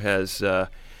man who has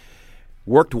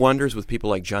worked wonders with people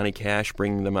like Johnny Cash,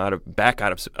 bringing them back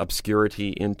out of obscurity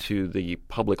into the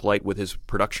public light with his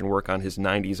production work on his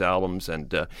 90s albums,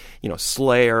 and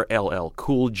Slayer, LL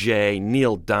Cool J,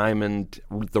 Neil Diamond,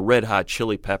 the Red Hot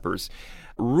Chili Peppers.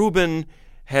 Rubin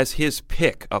has his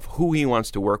pick of who he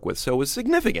wants to work with, so it was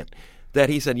significant that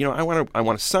he said, I want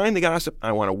to sign the Gossip,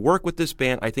 I want to work with this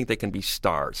band, I think they can be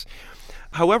stars.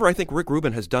 However, I think Rick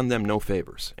Rubin has done them no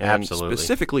favors. And Absolutely.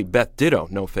 Specifically, Beth Ditto,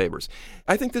 no favors.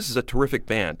 I think this is a terrific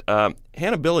band.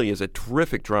 Hannah Billy is a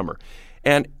terrific drummer.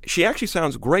 And she actually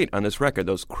sounds great on this record.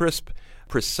 Those crisp,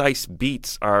 precise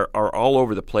beats are all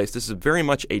over the place. This is very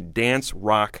much a dance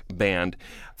rock band.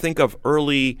 Think of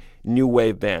early new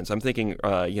wave bands. I'm thinking,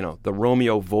 the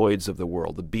Romeo Voids of the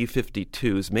world, the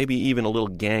B-52s, maybe even a little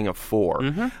Gang of Four.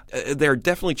 Mm-hmm. They're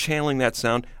definitely channeling that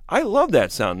sound. I love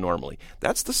that sound normally.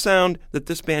 That's the sound that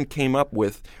this band came up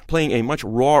with, playing a much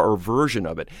rawer version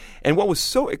of it. And what was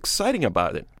so exciting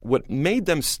about it, what made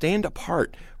them stand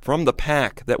apart from the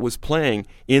pack that was playing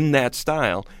in that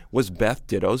style, was Beth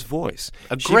Ditto's voice.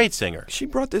 A great singer. She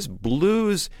brought this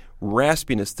blues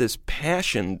raspiness, this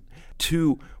passion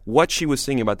to what she was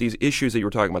singing about, these issues that you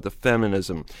were talking about, the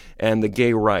feminism and the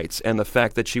gay rights and the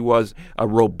fact that she was a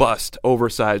robust,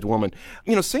 oversized woman.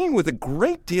 Singing with a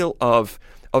great deal of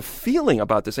feeling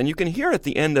about this. And you can hear at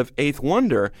the end of Eighth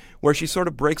Wonder where she sort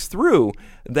of breaks through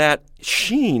that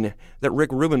sheen that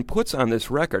Rick Rubin puts on this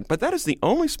record. But that is the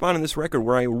only spot in this record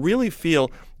where I really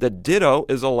feel that Ditto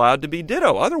is allowed to be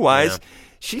Ditto. Otherwise,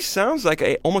 she sounds like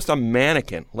almost a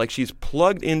mannequin, like she's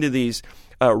plugged into these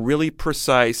really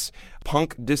precise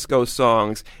punk disco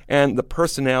songs, and the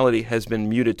personality has been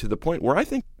muted to the point where I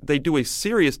think they do a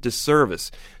serious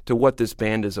disservice to what this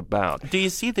band is about. Do you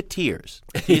see the tears?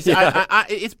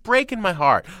 It's breaking my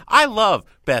heart. I love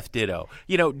Beth Ditto,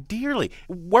 dearly.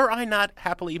 Were I not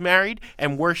happily married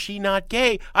and were she not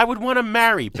gay, I would want to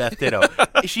marry Beth Ditto.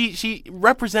 She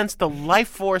represents the life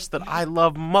force that I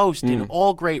love most in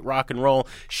all great rock and roll.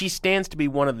 She stands to be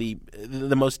one of the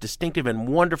most distinctive and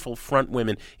wonderful front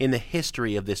women in the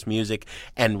history of this music.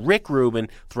 And Rick Rubin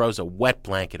throws a wet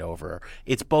blanket over her.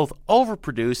 It's both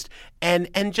overproduced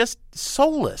and just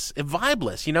soulless,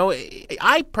 vibeless.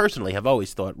 I personally have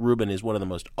always thought Rubin is one of the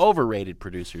most overrated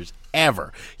producers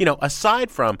ever. Aside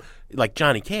from like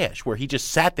Johnny Cash, where he just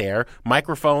sat there,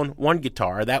 microphone, one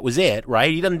guitar, that was it,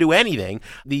 right? He doesn't do anything.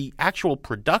 The actual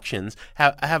productions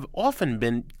have often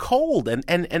been cold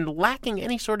and lacking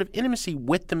any sort of intimacy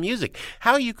with the music.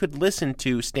 How you could listen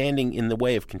to Standing in the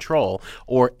Way of Control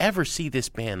or ever see this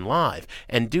band live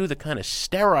and do the kind of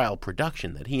sterile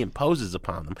production that he imposes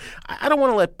upon them. I don't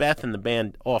want to let Beth and the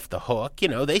band off the hook.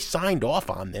 They signed off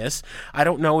on this. I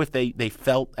don't know if they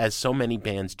felt, as so many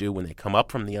bands do when they come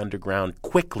up from the underground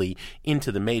quickly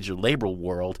into the major label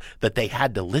world, that they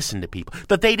had to listen to people,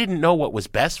 that they didn't know what was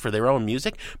best for their own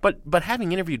music. But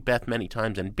having interviewed Beth many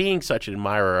times and being such an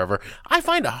admirer of her, I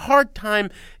find a hard time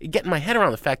getting my head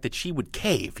around the fact that she would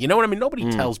cave. You know what I mean? Nobody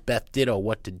tells Beth Ditto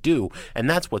what to do, and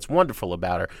that's what's wonderful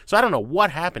about her. So I don't know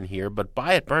what happened here, but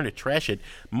buy it, burn it, trash it.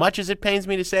 Much as it pains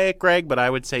me to say it, Greg, but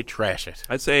I would say trash it.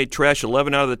 I'd say trash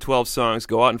 11 out of the 12 songs.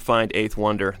 Go out and find Eighth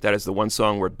Wonder. That is the one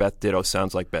song where Beth Ditto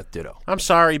sounds like Beth Ditto. I'm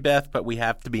sorry, Beth, but we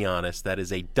have to be honest. That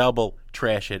is a double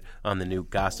trash it on the new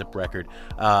Gossip record.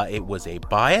 It was a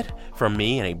buy it from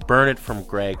me and a burn it from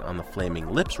Greg on the Flaming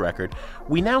Lips record.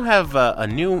 We now have a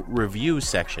new review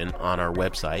section on our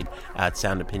website at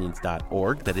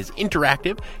soundopinions.org that is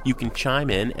interactive. You can chime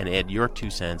in and add your 2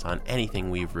 cents on anything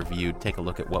we've reviewed. Take a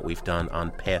look at what we've done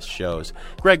on past shows.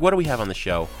 Greg, what do we have on the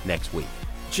show next week?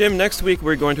 Jim, next week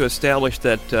we're going to establish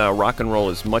that rock and roll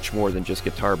is much more than just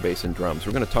guitar, bass, and drums.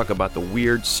 We're going to talk about the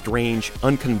weird, strange,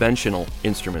 unconventional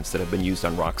instruments that have been used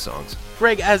on rock songs.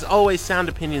 Greg, as always, Sound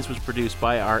Opinions was produced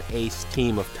by our ace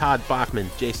team of Todd Bachman,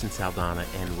 Jason Saldana,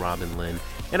 and Robin Lynn.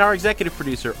 And our executive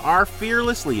producer, our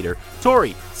fearless leader,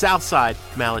 Tori Southside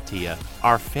Malatia,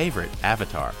 our favorite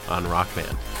avatar on Rock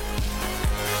Band.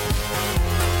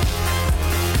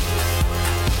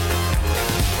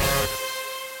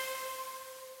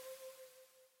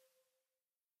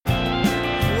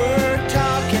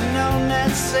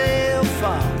 Cell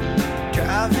phone,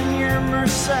 driving your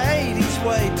Mercedes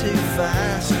way too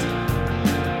fast.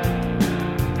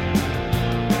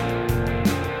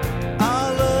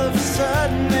 All of a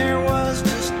sudden there was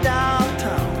just dial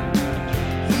tone.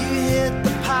 You hit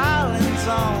the pilings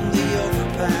on the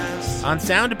overpass. On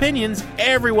Sound Opinions,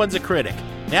 everyone's a critic.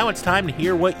 Now it's time to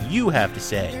hear what you have to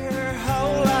say. Your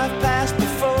whole life passed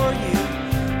before you,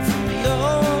 from the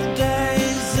old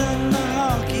days and the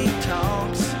honky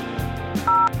tonks.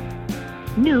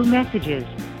 New messages.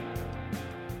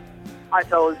 Hi,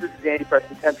 fellas. This is Andy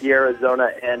Preston, Tempe,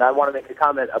 Arizona, and I want to make a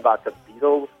comment about the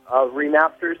Beatles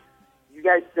remasters. You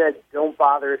guys said don't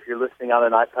bother if you're listening on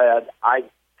an iPad. I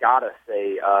gotta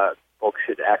say, folks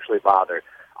should actually bother.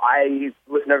 I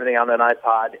listen to everything on an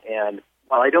iPod, and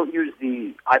while I don't use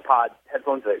the iPod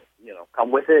headphones that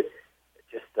come with it,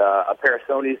 just a pair of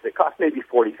Sonys that cost maybe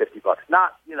 $40, $50.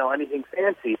 Not anything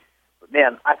fancy, but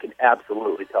man, I can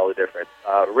absolutely tell the difference.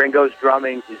 Ringo's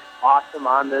drumming is awesome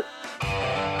on this.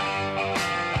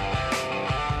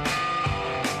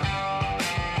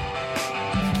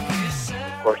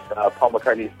 Of course, Paul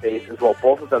McCartney's bass as well.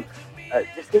 Both of them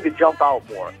just need to jump out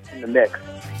more in the mix.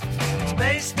 It's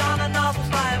based on a novel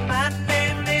by a man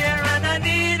named Lear, and I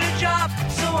need a job,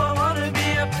 so I want to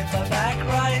be a paperback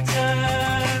writer.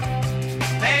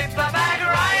 Paperback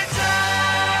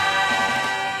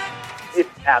writer!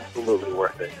 It's absolutely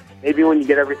worth it. Maybe when you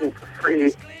get everything for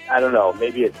free, I don't know,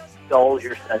 maybe it dulls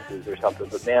your senses or something,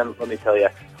 but man, let me tell you,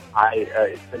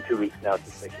 it's been 2 weeks now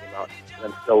since they came out, and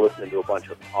I'm still listening to a bunch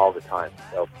of them all the time.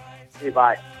 So, hey,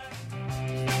 bye.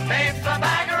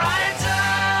 Paperback writer!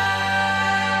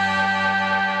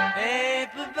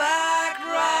 Paperback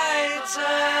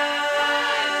writer!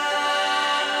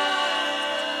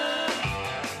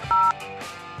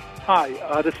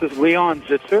 Hi, this is Leon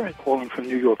Zitzer calling from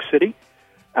New York City.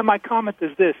 And my comment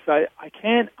is this. I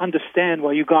can't understand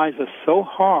why you guys are so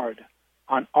hard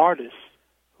on artists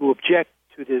who object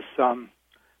to this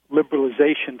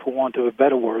liberalization, for want of a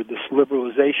better word, this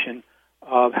liberalization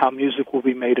of how music will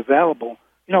be made available.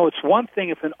 It's one thing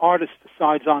if an artist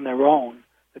decides on their own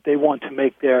that they want to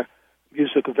make their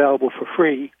music available for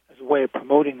free as a way of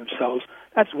promoting themselves.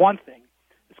 That's one thing.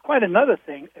 It's quite another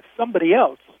thing if somebody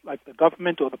else, like the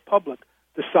government or the public,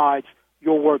 decides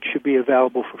your work should be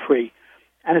available for free.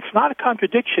 And it's not a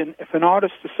contradiction if an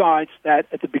artist decides that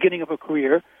at the beginning of her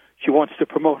career she wants to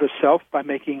promote herself by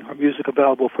making her music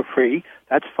available for free.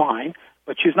 That's fine.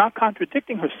 But she's not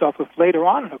contradicting herself if later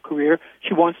on in her career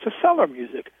she wants to sell her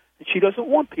music. And she doesn't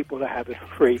want people to have it for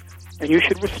free. And you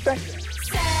should respect it.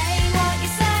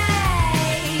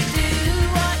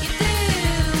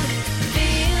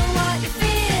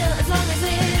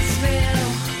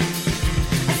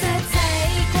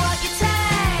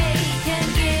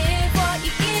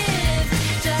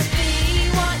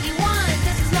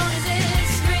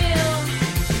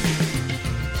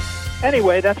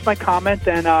 Anyway, that's my comment,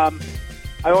 and I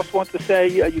also want to say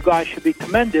you guys should be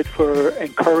commended for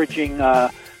encouraging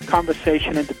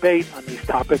conversation and debate on these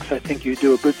topics. I think you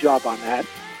do a good job on that.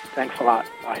 Thanks a lot.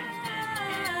 Bye.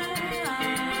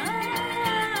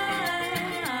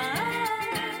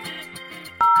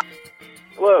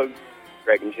 Hello,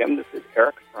 Greg and Jim. This is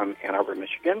Eric from Ann Arbor,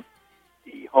 Michigan,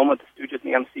 the home of the Stooges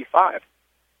and the MC5.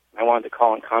 I wanted to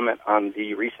call and comment on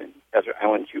the recent Desert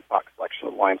Island Jukebox selection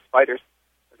of Lime Spiders,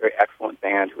 a very excellent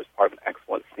band who was part of an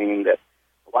excellent scene that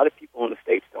a lot of people in the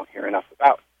States don't hear enough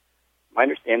about. My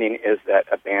understanding is that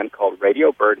a band called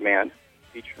Radio Birdman,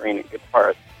 featuring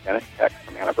guitarist Dennis Tech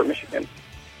from Ann Arbor, Michigan,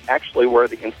 actually were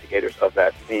the instigators of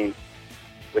that scene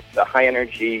with the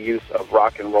high-energy use of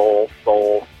rock and roll,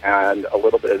 soul, and a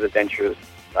little bit of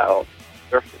adventurous-style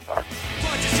surf guitar.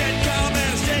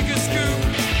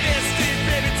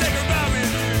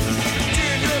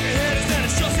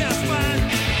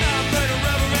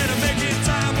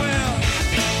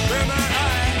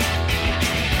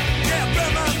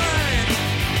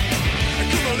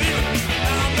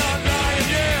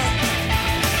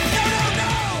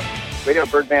 Radio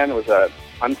Birdman was a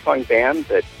unsung band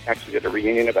that actually did a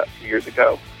reunion about 2 years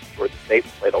ago where the States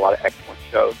played a lot of excellent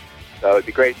shows. So it'd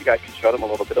be great if you guys could show them a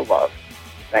little bit of love.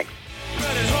 Thanks.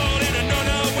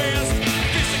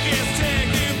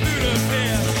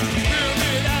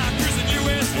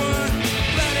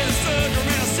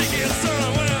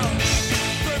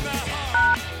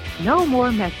 No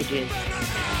more messages.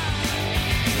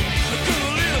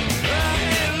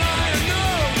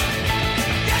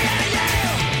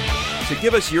 To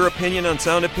give us your opinion on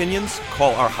Sound Opinions,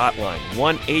 call our hotline,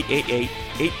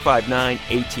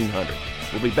 1-888-859-1800.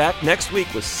 We'll be back next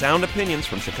week with Sound Opinions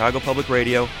from Chicago Public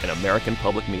Radio and American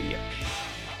Public Media.